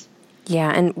games.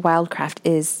 Yeah, and Wildcraft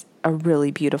is a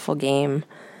really beautiful game.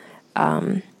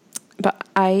 But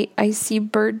I see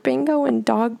bird bingo and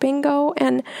dog bingo,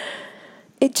 and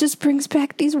it just brings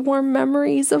back these warm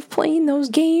memories of playing those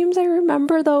games. I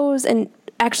remember those. And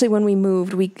actually, when we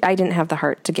moved, I didn't have the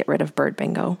heart to get rid of bird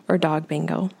bingo or dog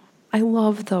bingo. I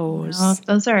love those. Oh,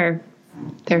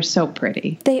 they're so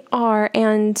pretty. They are,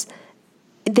 and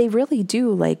they really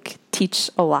do like teach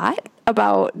a lot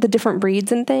about the different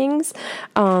breeds and things.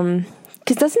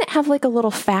 'Cause doesn't it have like a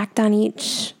little fact on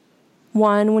each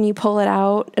one when you pull it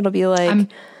out? It'll be like,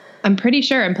 I'm pretty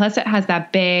sure. And plus it has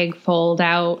that big fold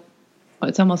out.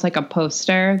 It's almost like a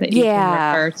poster that you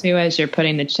can refer to as you're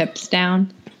putting the chips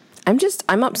down.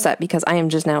 I'm upset because I am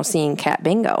just now seeing cat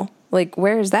bingo. Like,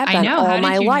 where has that been all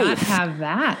my life? Not have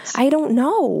that? I don't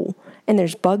know. And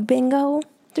there's bug bingo.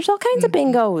 There's all kinds of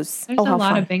bingos. There's a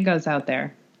lot of bingos out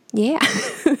there. Yeah.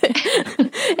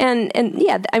 and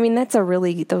yeah, I mean, that's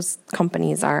those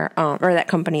companies are, or that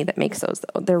company that makes those,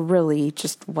 they're really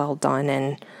just well done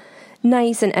and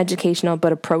nice and educational,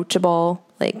 but approachable,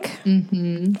 like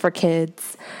for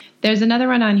kids. There's another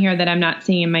one on here that I'm not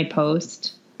seeing in my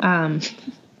post.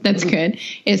 That's good.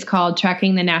 It's called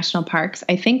Trekking the National Parks.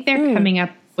 I think they're coming up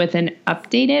with an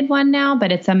updated one now,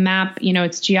 but it's a map,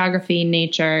 it's geography,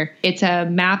 nature. It's a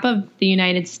map of the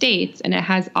United States and it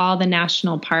has all the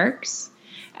national parks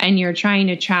and you're trying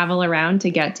to travel around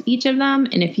to get to each of them.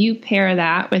 And if you pair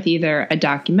that with either a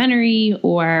documentary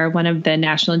or one of the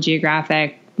National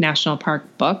Geographic National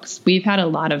Park books, we've had a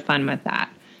lot of fun with that.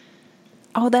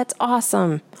 Oh, that's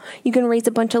awesome. You can raise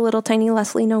a bunch of little tiny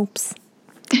Leslie Nopes.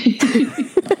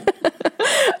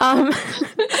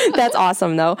 That's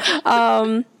awesome though.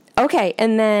 Okay.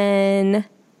 And then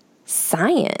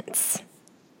science.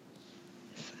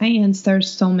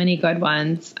 There's so many good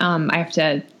ones. I have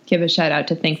to give a shout out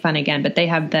to Think Fun again, but they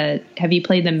have have you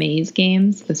played the maze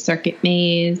games, the circuit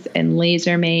maze and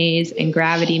laser maze and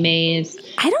gravity maze?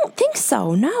 I don't think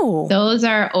so. No. Those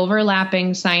are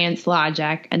overlapping science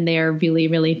logic and they're really,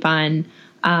 really fun.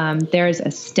 There's a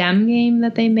STEM game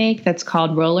that they make that's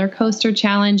called Roller Coaster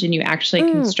Challenge, and you actually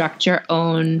construct your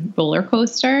own roller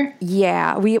coaster.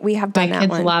 Yeah, we have done that one.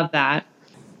 My kids love that.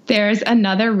 There's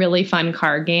another really fun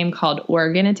card game called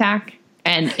Organ Attack,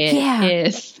 and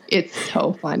it's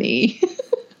so funny.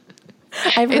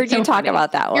 I've heard you talk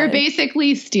about that one. You're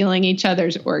basically stealing each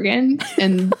other's organs,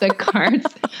 and the cards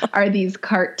are these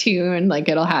cartoon, like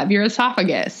it'll have your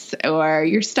esophagus or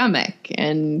your stomach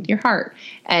and your heart.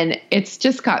 And it's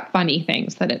just got funny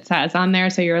things that it says on there.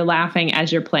 So you're laughing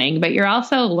as you're playing, but you're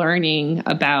also learning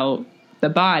about the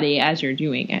body as you're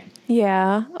doing it.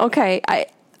 Yeah. Okay.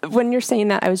 When you're saying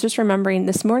that, I was just remembering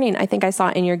this morning, I think I saw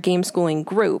in your Gameschooling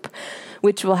group,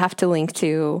 which we'll have to link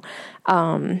to,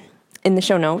 in the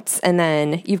show notes. And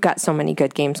then you've got so many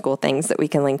good game school things that we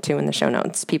can link to in the show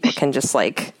notes. People can just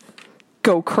like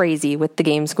go crazy with the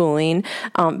Gameschooling.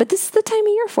 But this is the time of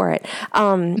year for it.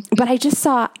 But I just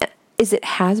saw, is it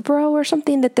Hasbro or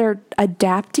something, that they're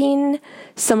adapting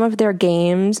some of their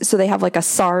games? So they have like a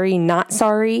sorry, not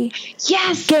sorry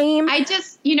game. I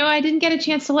just, I didn't get a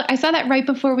chance to look. I saw that right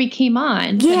before we came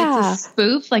on. Yeah. And it's a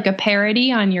spoof, like a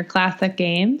parody on your classic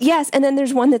games. Yes. And then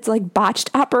there's one that's like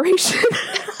botched operation.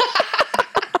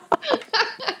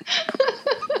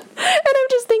 And I'm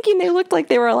just thinking they looked like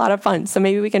they were a lot of fun. So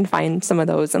maybe we can find some of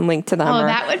those and link to them. Oh,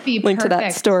 that would be link perfect. to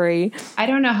that story. I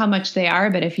don't know how much they are,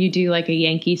 but if you do like a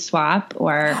Yankee swap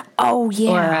or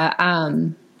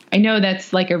I know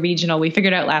that's like a regional. We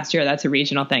figured out last year that's a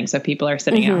regional thing. So people are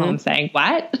sitting at home saying,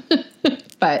 what?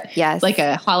 But yes, like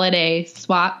a holiday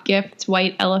swap gift,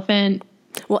 white elephant.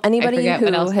 Well, anybody who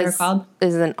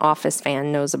is an Office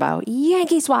fan knows about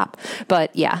Yankee Swap.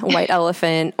 But yeah, white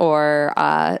elephant or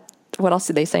what else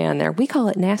do they say on there? We call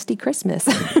it Nasty Christmas.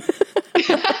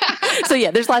 So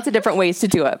yeah, there's lots of different ways to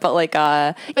do it. But like,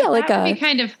 that would be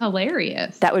kind of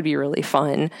hilarious. That would be really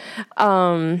fun.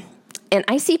 And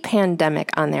I see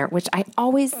Pandemic on there, which I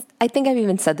think I've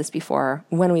even said this before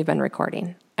when we've been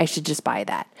recording. I should just buy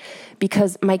that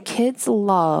because my kids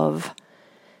love.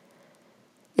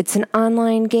 It's an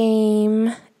online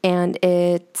game, and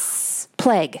it's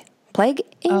Plague Inc.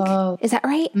 Oh. Is that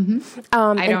right?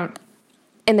 Mm-hmm.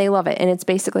 And they love it. And it's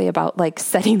basically about like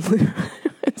setting loose.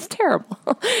 It's terrible.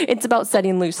 It's about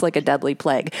setting loose like a deadly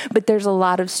plague. But there's a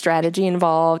lot of strategy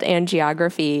involved and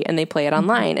geography, and they play it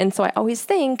online. And so I always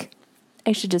think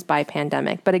I should just buy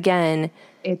Pandemic. But again,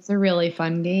 it's a really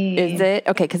fun game. Is it?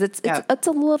 Okay, because it's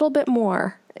a little bit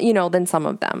more, than some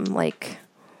of them. Like,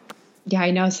 yeah,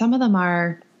 I know some of them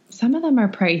are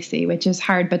pricey, which is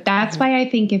hard. But that's why I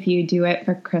think if you do it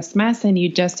for Christmas and you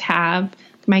just have,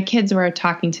 my kids were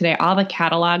talking today, all the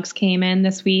catalogs came in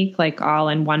this week, like all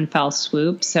in one fell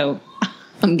swoop. So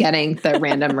I'm getting the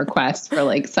random requests for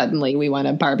like, suddenly we want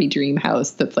a Barbie dream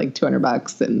house that's like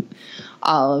 $200 and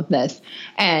all of this.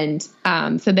 And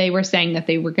so they were saying that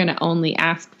they were going to only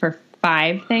ask for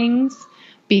 5 things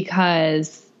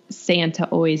because Santa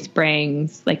always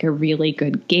brings like a really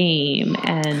good game.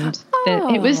 And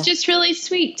it was just really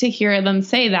sweet to hear them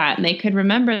say that. And they could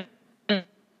remember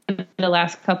the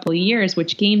last couple of years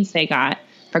which games they got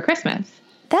for Christmas.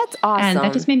 That's awesome. And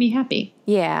that just made me happy.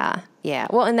 Yeah. Yeah.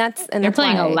 Well, and they're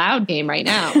playing a loud game right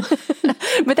now.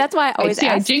 But that's why I always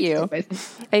ask you.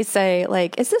 I say,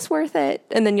 like, is this worth it?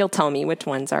 And then you'll tell me which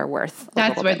ones are worth.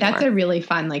 That's a really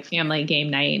fun, like, family game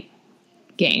night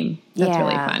game. That's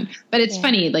really fun. But it's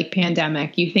funny, like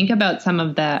Pandemic. You think about some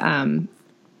of the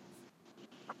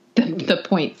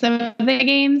points of the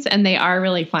games, and they are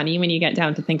really funny when you get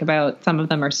down to think about. Some of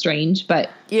them are strange,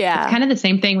 but it's kind of the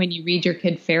same thing when you read your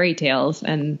kid fairy tales,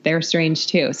 and they're strange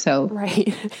too. So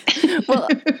right. Well,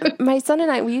 my son and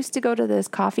I, we used to go to this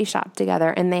coffee shop together,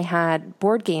 and they had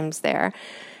board games there.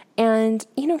 And,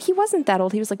 he wasn't that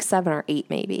old. He was like 7 or 8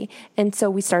 maybe. And so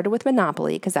we started with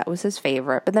Monopoly because that was his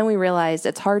favorite. But then we realized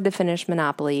it's hard to finish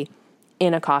Monopoly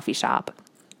in a coffee shop.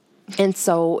 And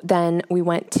so then we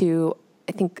went to,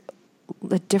 I think,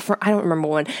 I don't remember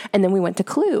one. And then we went to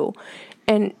Clue.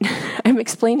 And I'm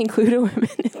explaining Clue to him.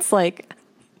 And it's like,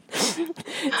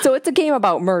 so it's a game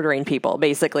about murdering people,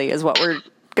 basically, is what we're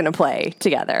going to play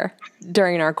together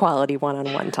during our quality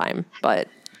one-on-one time. But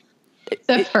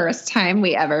the first time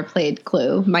we ever played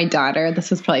Clue, my daughter,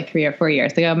 this was probably 3 or 4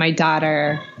 years ago, my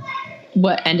daughter,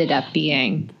 what ended up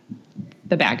being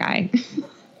the bad guy,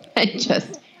 and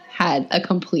just had a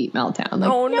complete meltdown. Like,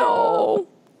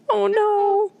 oh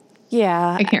no.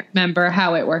 Yeah. I can't remember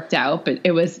how it worked out, but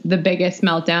it was the biggest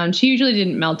meltdown. She usually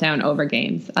didn't melt down over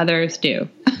games. Others do.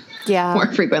 Yeah. More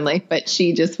frequently. But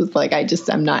she just was like,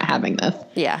 I'm not having this.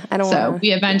 Yeah. So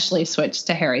we eventually switched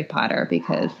to Harry Potter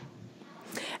because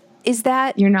is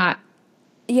that you're not.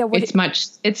 Yeah. It's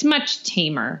much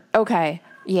tamer. Okay.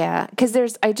 Yeah.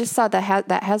 Because I just saw that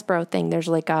Hasbro thing. There's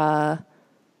like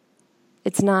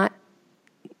it's not.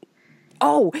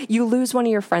 Oh, you lose one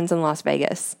of your friends in Las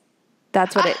Vegas.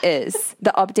 That's what it is.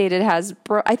 The updated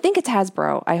Hasbro. I think it's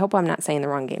Hasbro. I hope I'm not saying the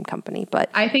wrong game company, but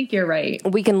I think you're right.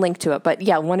 We can link to it. But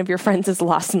yeah, one of your friends is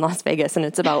lost in Las Vegas, and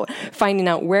it's about finding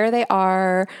out where they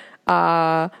are,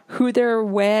 who they're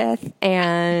with,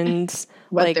 and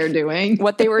what they're doing,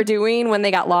 what they were doing when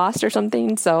they got lost or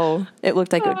something. So it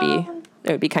looked like it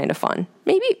would be kind of fun.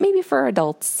 Maybe for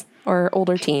adults or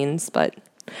older teens, but.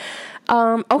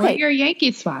 Okay. Well, you're a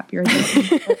Yankee swap.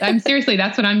 I'm seriously,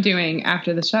 that's what I'm doing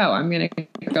after the show. I'm going to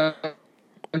go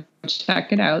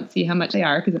check it out, see how much they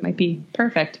are, because it might be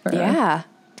perfect for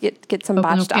get some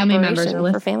botched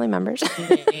operation for family members.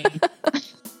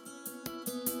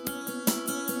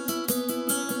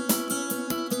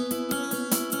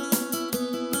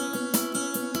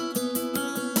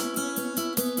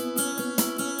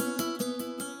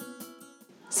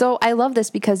 So I love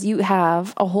this because you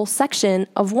have a whole section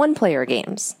of one-player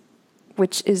games,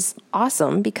 which is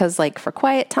awesome because like for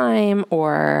quiet time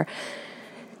or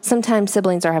sometimes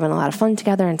siblings are having a lot of fun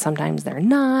together and sometimes they're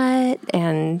not.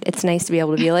 And it's nice to be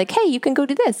able to be like, hey, you can go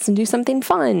do this and do something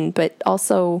fun, but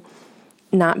also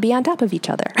not be on top of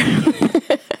each other.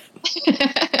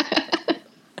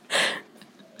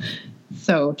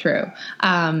 So true.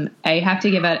 I have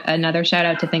to give another shout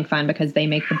out to Think Fun because they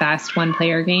make the best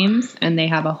one-player games, and they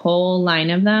have a whole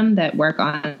line of them that work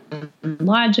on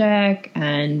logic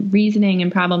and reasoning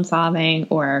and problem solving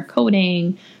or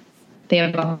coding. They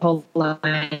have a whole line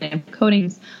of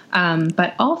codings,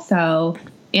 but also,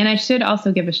 and I should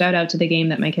also give a shout out to the game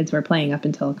that my kids were playing up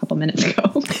until a couple minutes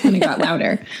ago when it got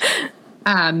louder.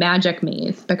 Magic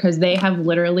Maze, because they have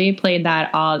literally played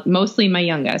that mostly my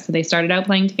youngest. So they started out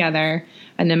playing together,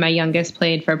 and then my youngest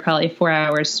played for probably 4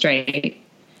 hours straight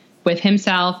with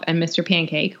himself and Mr.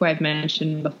 Pancake, who I've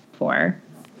mentioned before.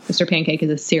 Mr. Pancake is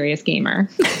a serious gamer.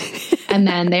 And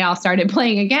then they all started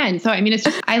playing again. So, I mean, it's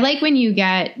just, I like when you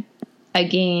get a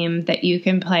game that you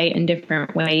can play in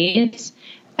different ways.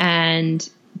 And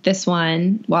this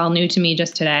one, while new to me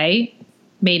just today,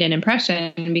 made an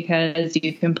impression because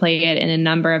you can play it in a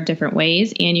number of different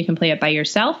ways, and you can play it by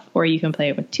yourself, or you can play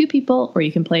it with 2 people, or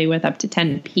you can play with up to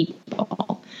 10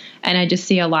 people. And I just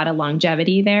see a lot of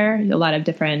longevity there, a lot of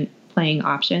different playing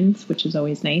options, which is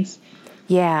always nice.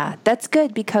 Yeah, that's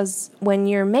good because when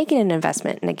you're making an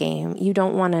investment in a game, you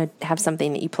don't want to have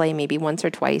something that you play maybe once or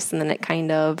twice and then it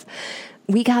kind of,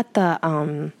 we got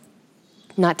the,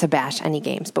 not to bash any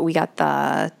games, but we got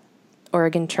the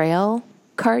Oregon Trail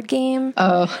card game.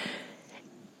 Oh.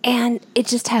 And it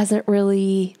just hasn't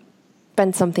really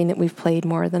been something that we've played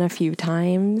more than a few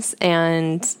times.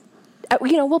 And,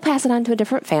 we'll pass it on to a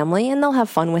different family and they'll have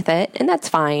fun with it. And that's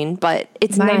fine, but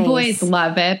it's nice. My boys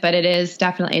love it, but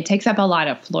it takes up a lot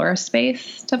of floor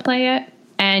space to play it.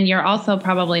 And you're also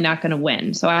probably not going to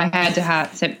win. So I had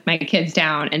to sit my kids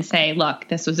down and say, look,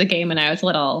 this was a game when I was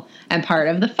little. And part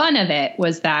of the fun of it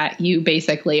was that you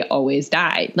basically always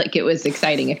died. Like it was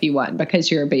exciting if you won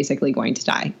because you're basically going to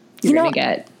die. You're going to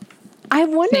get I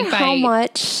wonder how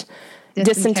much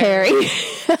dysentery.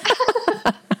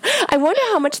 I wonder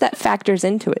how much that factors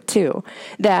into it too.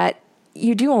 That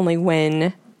you do only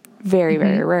win very,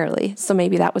 very rarely. So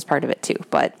maybe that was part of it too.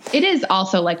 But it is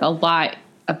also like a lot.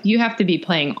 You have to be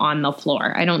playing on the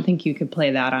floor. I don't think you could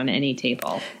play that on any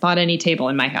table. Not any table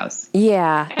in my house.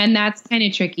 Yeah. And that's kind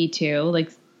of tricky too. Like,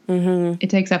 it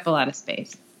takes up a lot of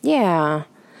space. Yeah.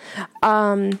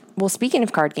 Well, speaking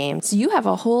of card games, you have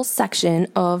a whole section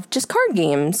of just card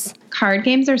games. Card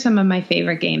games are some of my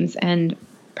favorite games. And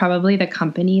probably the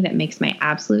company that makes my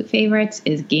absolute favorites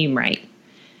is Game Right.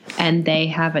 And they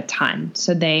have a ton.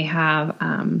 So they have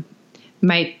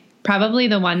probably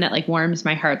the one that like warms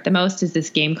my heart the most is this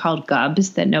game called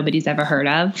Gubs that nobody's ever heard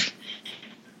of.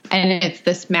 And it's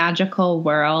this magical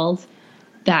world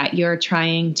that you're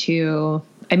trying to,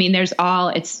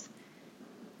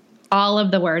 all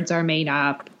of the words are made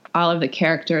up. All of the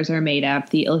characters are made up.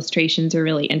 The illustrations are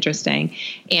really interesting.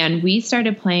 And we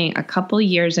started playing a couple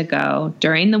years ago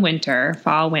during the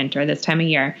fall, winter, this time of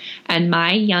year. And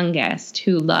my youngest,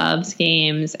 who loves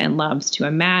games and loves to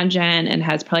imagine and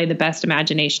has probably the best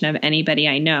imagination of anybody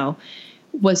I know,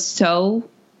 was so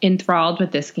enthralled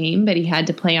with this game, but he had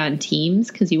to play on teams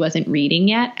because he wasn't reading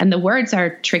yet. And the words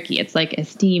are tricky. It's like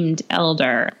esteemed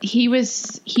elder.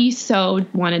 He so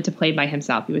wanted to play by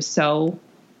himself. He was so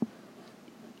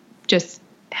just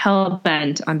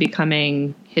hell-bent on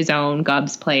becoming his own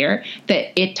Gubs player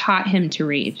that it taught him to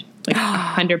read. Like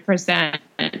 100%.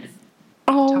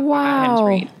 Oh, wow. Him to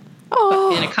read. Oh.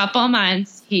 But in a couple of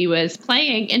months, he was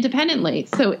playing independently.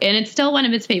 And it's still one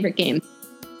of his favorite games.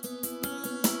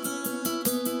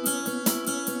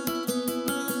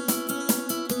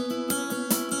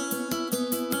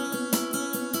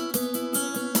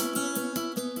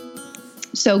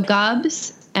 So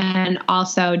Gubs and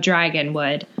also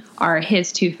Dragonwood are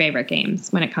his two favorite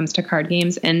games when it comes to card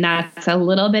games. And that's a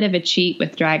little bit of a cheat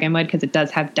with Dragonwood because it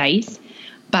does have dice.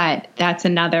 But that's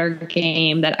another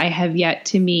game that I have yet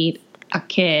to meet a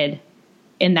kid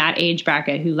in that age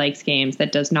bracket who likes games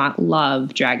that does not love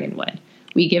Dragonwood.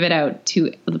 We give it out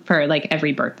for like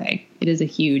every birthday. It is a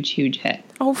huge, huge hit.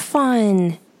 Oh,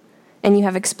 fun. And you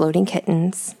have Exploding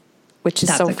Kittens, which is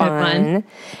That's so a good fun. one.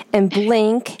 And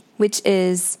Blink, which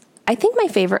is, I think, my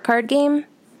favorite card game.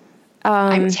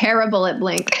 I'm terrible at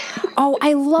Blink. Oh,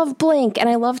 I love Blink, and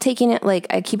I love taking it, like,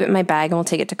 I keep it in my bag, and we'll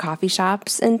take it to coffee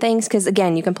shops and things, because,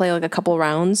 again, you can play, like, a couple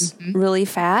rounds really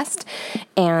fast,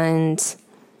 and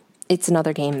it's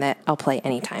another game that I'll play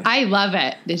anytime. I love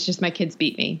it. It's just my kids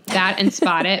beat me. That and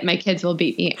Spot It, my kids will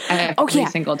beat me every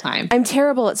single time. I'm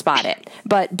terrible at Spot It,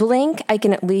 but Blink, I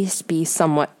can at least be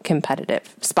somewhat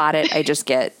competitive. Spot It, I just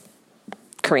get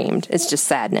creamed. It's just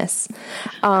sadness.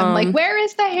 I'm like, where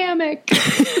is the hammock?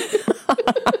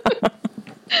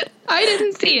 I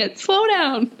didn't see it. Slow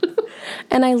down.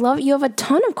 And I love, you have a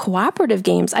ton of cooperative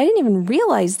games. I didn't even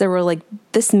realize there were like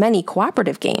this many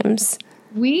cooperative games.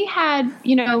 We had,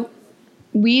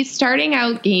 we starting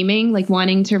out gaming, like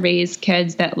wanting to raise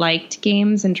kids that liked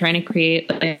games and trying to create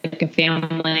like a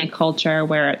family culture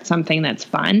where it's something that's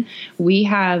fun. We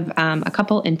have a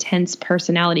couple intense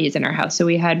personalities in our house. So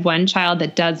we had one child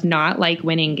that does not like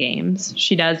winning games.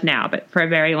 She does now, but for a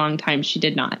very long time she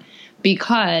did not.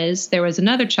 Because there was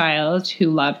another child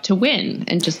who loved to win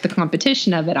and just the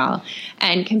competition of it all.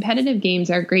 And competitive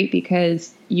games are great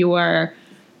because your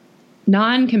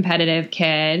non-competitive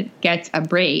kid gets a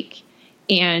break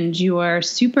and your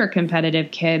super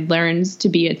competitive kid learns to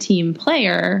be a team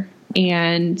player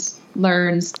and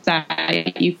learns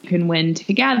that you can win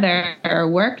together or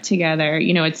work together.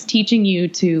 It's teaching you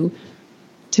to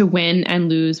win and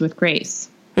lose with grace.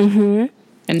 Mm-hmm.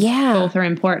 And both are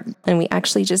important. And we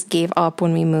actually just gave up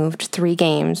when we moved 3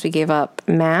 games. We gave up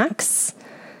Max,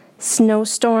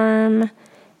 Snowstorm,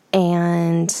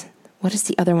 and what is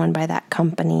the other one by that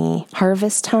company?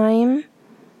 Harvest Time.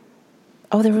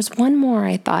 Oh, there was one more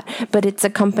I thought, but it's a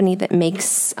company that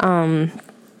makes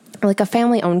like a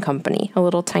family-owned company, a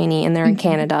little tiny, and they're in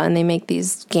Canada, and they make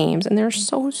these games, and they're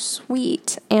so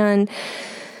sweet. And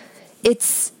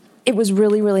it was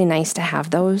really, really nice to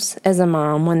have those as a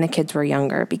mom when the kids were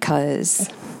younger, because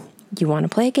you want to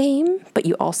play a game, but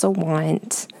you also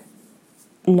want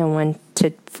no one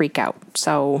to freak out.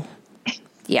 So,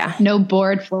 yeah. No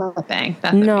board flipping.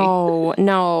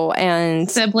 No. And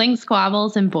sibling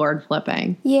squabbles and board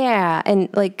flipping. Yeah. And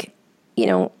like,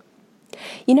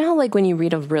 how like when you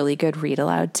read a really good read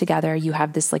aloud together, you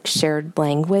have this like shared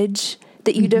language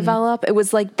that you develop. It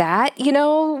was like that,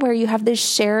 where you have this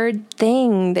shared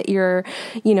thing that you're,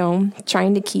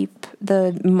 trying to keep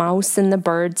the mouse and the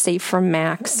bird safe from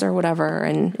Max or whatever.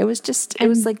 And it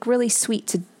was like really sweet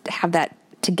to have that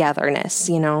togetherness,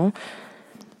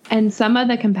 And some of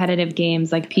the competitive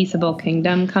games, like Peaceable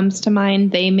Kingdom comes to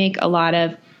mind. They make a lot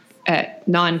of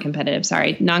non-competitive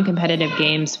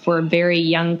games for very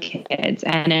young kids.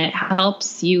 And it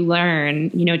helps you learn,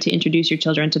 to introduce your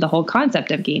children to the whole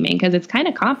concept of gaming, because it's kind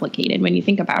of complicated when you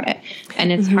think about it.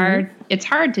 And it's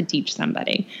hard to teach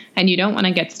somebody. And you don't want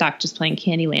to get stuck just playing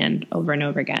Candyland over and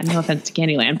over again. No offense to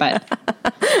Candyland, but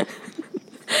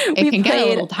it can get a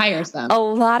little tiresome. A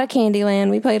lot of Candyland.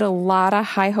 We played a lot of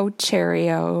Hi-Ho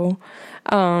Cherry-O.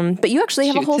 But you actually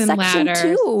have a whole section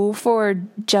too for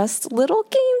just little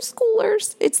game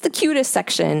schoolers. It's the cutest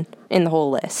section in the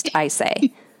whole list, I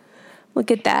say.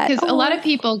 Look at that. Because a lot of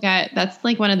people that's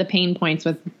like one of the pain points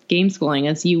with game schooling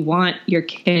is you want your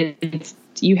kids,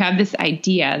 you have this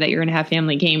idea that you're going to have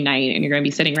family game night and you're going to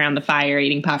be sitting around the fire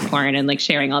eating popcorn and like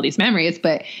sharing all these memories,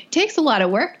 but it takes a lot of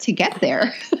work to get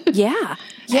there. Yeah.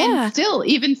 And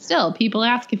even still, people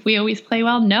ask if we always play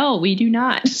well. No, we do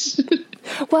not.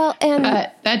 Well, and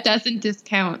that doesn't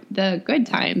discount the good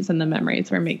times and the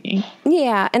memories we're making.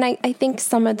 Yeah, and I think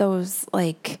some of those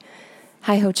like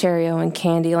Hi-Ho Cherry-O and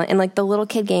Candyland and like the little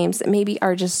kid games that maybe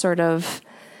are just sort of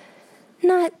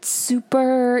not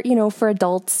super, for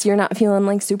adults, you're not feeling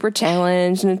like super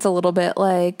challenged, and it's a little bit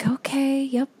like, okay,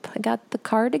 yep, I got the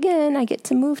card again. I get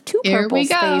to move 2 purple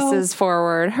spaces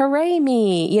forward. Hooray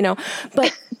me,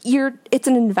 But it's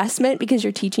an investment because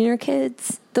you're teaching your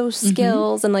kids those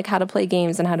skills and like how to play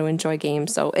games and how to enjoy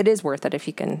games. So it is worth it if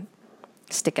you can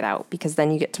stick it out, because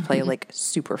then you get to play like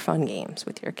super fun games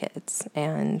with your kids.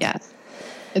 And yes,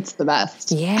 it's the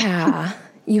best. Yeah.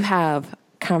 You have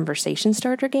conversation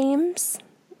starter games.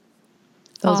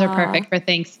 Those are perfect for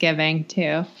Thanksgiving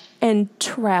too. And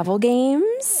travel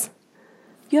games.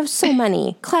 You have so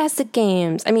many classic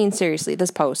games. I mean, seriously,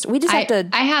 this post. We just have to...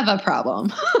 I have a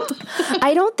problem.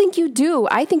 I don't think you do.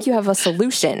 I think you have a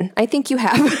solution. I think you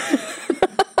have...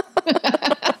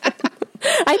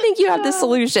 I think you have the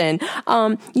solution.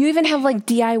 You even have like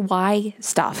DIY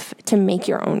stuff to make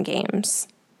your own games.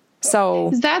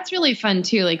 So that's really fun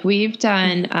too. Like we've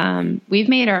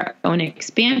made our own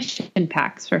expansion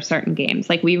packs for certain games.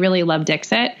 Like we really love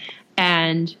Dixit,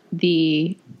 and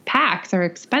the packs are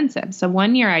expensive. So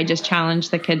one year I just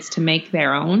challenged the kids to make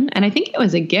their own. And I think it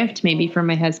was a gift maybe from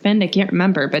my husband. I can't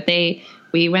remember, but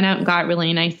we went out and got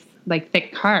really nice, like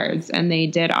thick cards, and they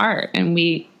did art, and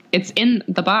it's in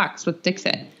the box with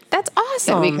Dixit. That's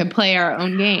awesome. So we could play our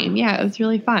own game. Yeah, it was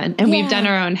really fun. And we've done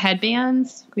our own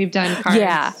headbands. We've done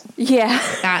cards. Yeah.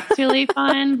 That's really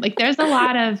fun. Like there's a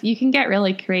lot of, you can get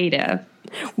really creative.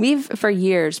 We've for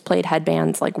years played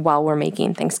headbands like while we're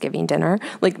making Thanksgiving dinner,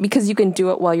 like because you can do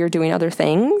it while you're doing other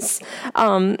things.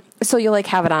 So you like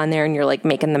have it on there and you're like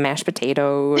making the mashed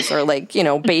potatoes or like,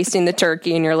 basting the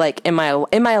turkey, and you're like, am I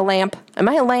a lamp? Am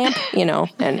I a lamp?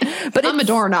 But I'm a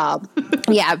doorknob.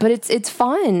 Yeah, but it's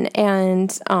fun,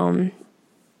 and I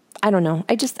don't know.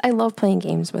 I love playing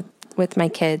games with my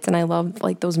kids, and I love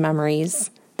like those memories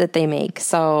that they make.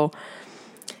 So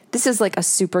this is like a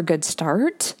super good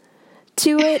start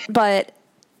to it, but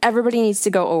everybody needs to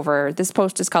go over. This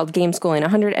post is called Gameschooling,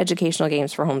 100 Educational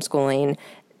Games for Homeschooling.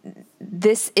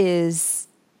 This is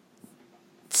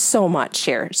so much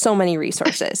here, so many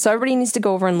resources. So everybody needs to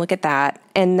go over and look at that.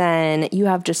 And then you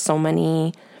have just so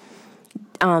many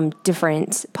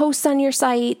different posts on your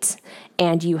site,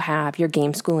 and you have your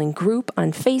Gameschooling group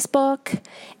on Facebook.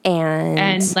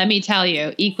 And let me tell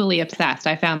you, equally obsessed.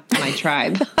 I found my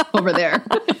tribe over there.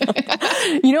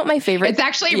 You know what my favorite? It's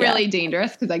actually really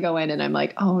dangerous because I go in and I'm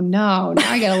like, oh no,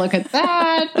 now I got to look at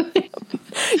that.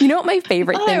 You know what my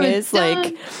favorite thing is? Done.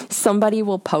 Like somebody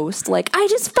will post like, I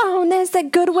just found this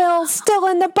at Goodwill still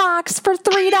in the box for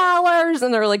 $3.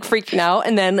 And they're like freaking out.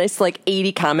 And then it's like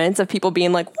 80 comments of people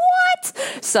being like,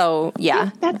 what? So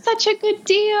yeah. That's such a good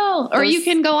deal. Or you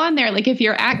can go on there. Like if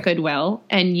you're at Goodwill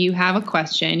and you have a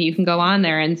question, you can go on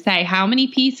there and say, how many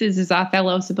pieces is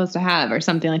Othello supposed to have? Or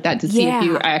something like that to see if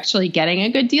you're actually getting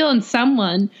a good deal. And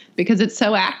someone, because it's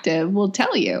so active, will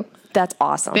tell you. That's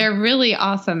awesome. They're really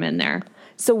awesome in there.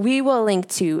 So we will link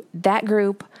to that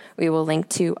group. We will link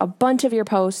to a bunch of your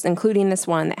posts, including this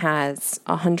one that has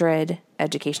 100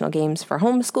 educational games for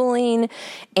homeschooling.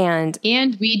 And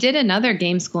we did another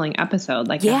Gameschooling episode,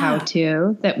 like a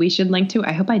how-to that we should link to.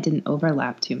 I hope I didn't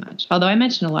overlap too much, although I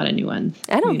mentioned a lot of new ones.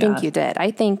 I don't think you did.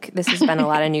 I think this has been a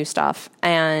lot of new stuff.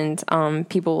 And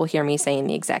people will hear me saying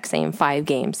the exact same 5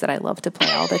 games that I love to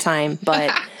play all the time.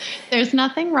 But there's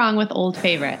nothing wrong with old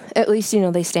favorites. At least,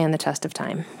 they stand the test of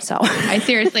time. So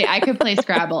I could play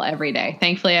Scrabble every day.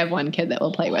 Thankfully, I have one kid that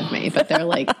will play with me, but they're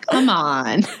like, come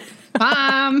on,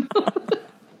 Mom.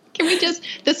 Can we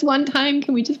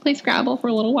just play Scrabble for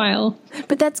a little while?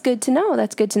 But that's good to know.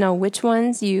 That's good to know which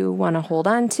ones you want to hold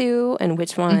on to and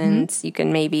which ones you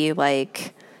can maybe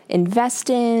like invest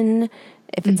in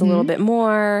if it's a little bit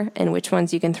more, and which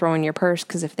ones you can throw in your purse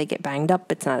because if they get banged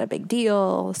up, it's not a big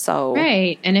deal. So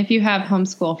right. And if you have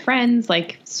homeschool friends,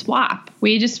 like swap.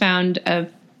 We just found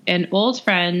an old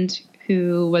friend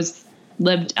who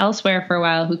lived elsewhere for a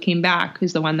while, who came back,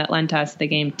 who's the one that lent us the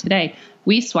game today.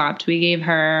 We swapped. We gave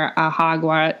her a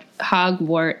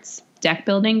Hogwarts deck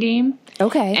building game.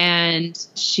 Okay. And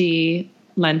she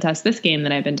lent us this game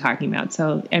that I've been talking about.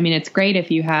 So, I mean, it's great if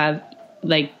you have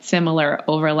like similar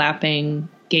overlapping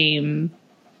game,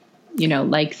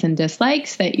 likes and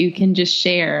dislikes that you can just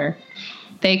share.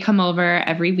 They come over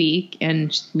every week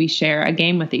and we share a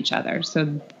game with each other.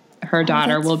 So her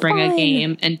daughter will bring a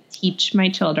game and teach my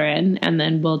children, and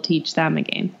then we'll teach them a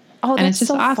game. Oh, and that's it's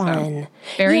just so awesome. Fun.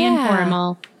 Very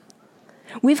informal.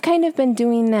 We've kind of been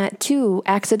doing that too,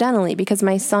 accidentally, because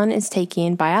my son is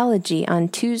taking biology on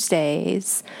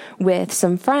Tuesdays with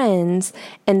some friends,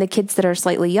 and the kids that are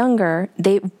slightly younger,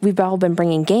 we've all been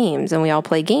bringing games, and we all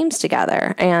play games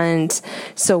together. And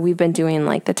so we've been doing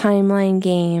like the timeline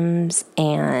games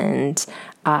and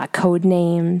code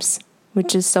names,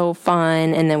 which is so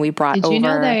fun. And then we brought over... Did you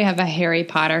know they have a Harry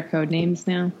Potter code names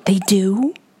now? They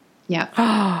do? Yeah.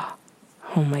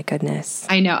 Oh my goodness.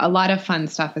 I know. A lot of fun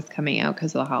stuff is coming out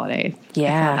because of the holidays.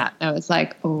 Yeah. I was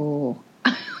like, oh.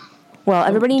 Well,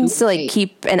 everybody needs to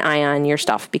keep an eye on your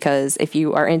stuff, because if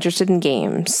you are interested in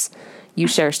games, you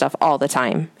share stuff all the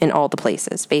time in all the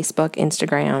places. Facebook,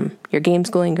 Instagram, your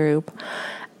Gameschooling group,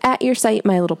 at your site,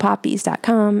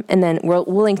 mylittlepoppies.com. And then we'll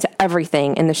link to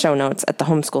everything in the show notes at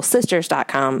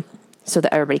thehomeschoolsisters.com so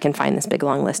that everybody can find this big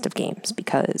long list of games,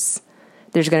 because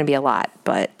there's going to be a lot,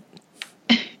 but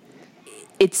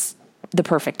it's the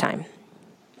perfect time.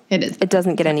 It is. It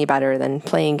doesn't get any better than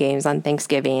playing games on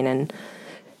Thanksgiving and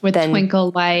with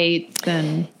twinkle lights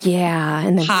and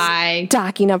and then pie.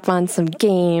 Stocking up on some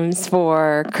games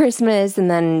for Christmas and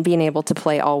then being able to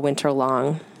play all winter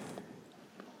long.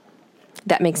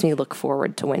 That makes me look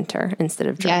forward to winter instead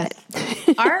of dread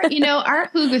it. Our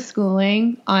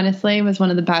Gameschooling, honestly, was one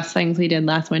of the best things we did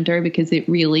last winter because it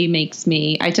really makes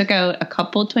me. I took out a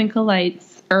couple twinkle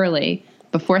lights early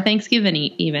before Thanksgiving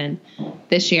even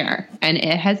this year, and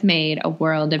it has made a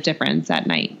world of difference at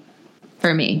night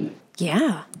for me.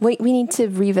 Yeah. Wait, we need to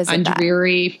revisit on that.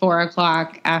 dreary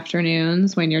 4:00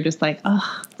 afternoons when you're just like,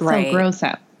 oh, so gross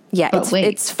out. Yeah,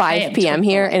 it's 5 p.m.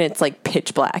 here, and it's like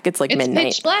pitch black. It's like midnight.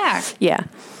 It's pitch black. Yeah.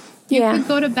 You could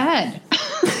go to bed.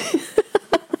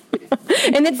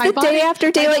 And it's the day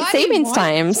after daylight savings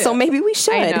time, so maybe we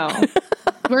should. I know.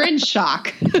 We're in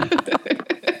shock.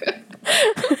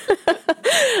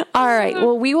 All right.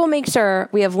 Well, we will make sure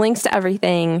we have links to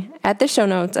everything at the show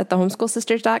notes at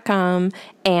thehomeschoolsisters.com,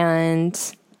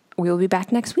 and we will be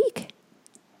back next week.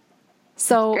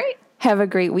 So have a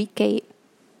great week, Kate.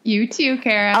 You too,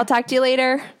 Kara. I'll talk to you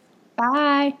later.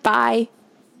 Bye. Bye.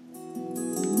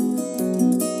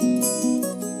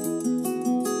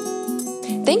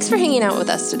 Thanks for hanging out with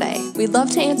us today. We'd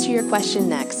love to answer your question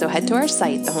next, so head to our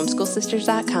site,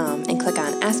 thehomeschoolsisters.com, and click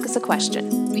on Ask Us a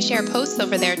Question. We share posts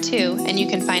over there too, and you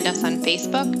can find us on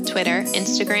Facebook, Twitter,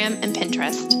 Instagram, and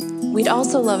Pinterest. We'd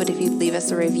also love it if you'd leave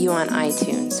us a review on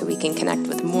iTunes so we can connect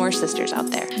with more sisters out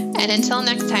there. And until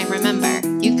next time, remember,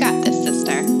 you got this,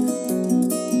 sister.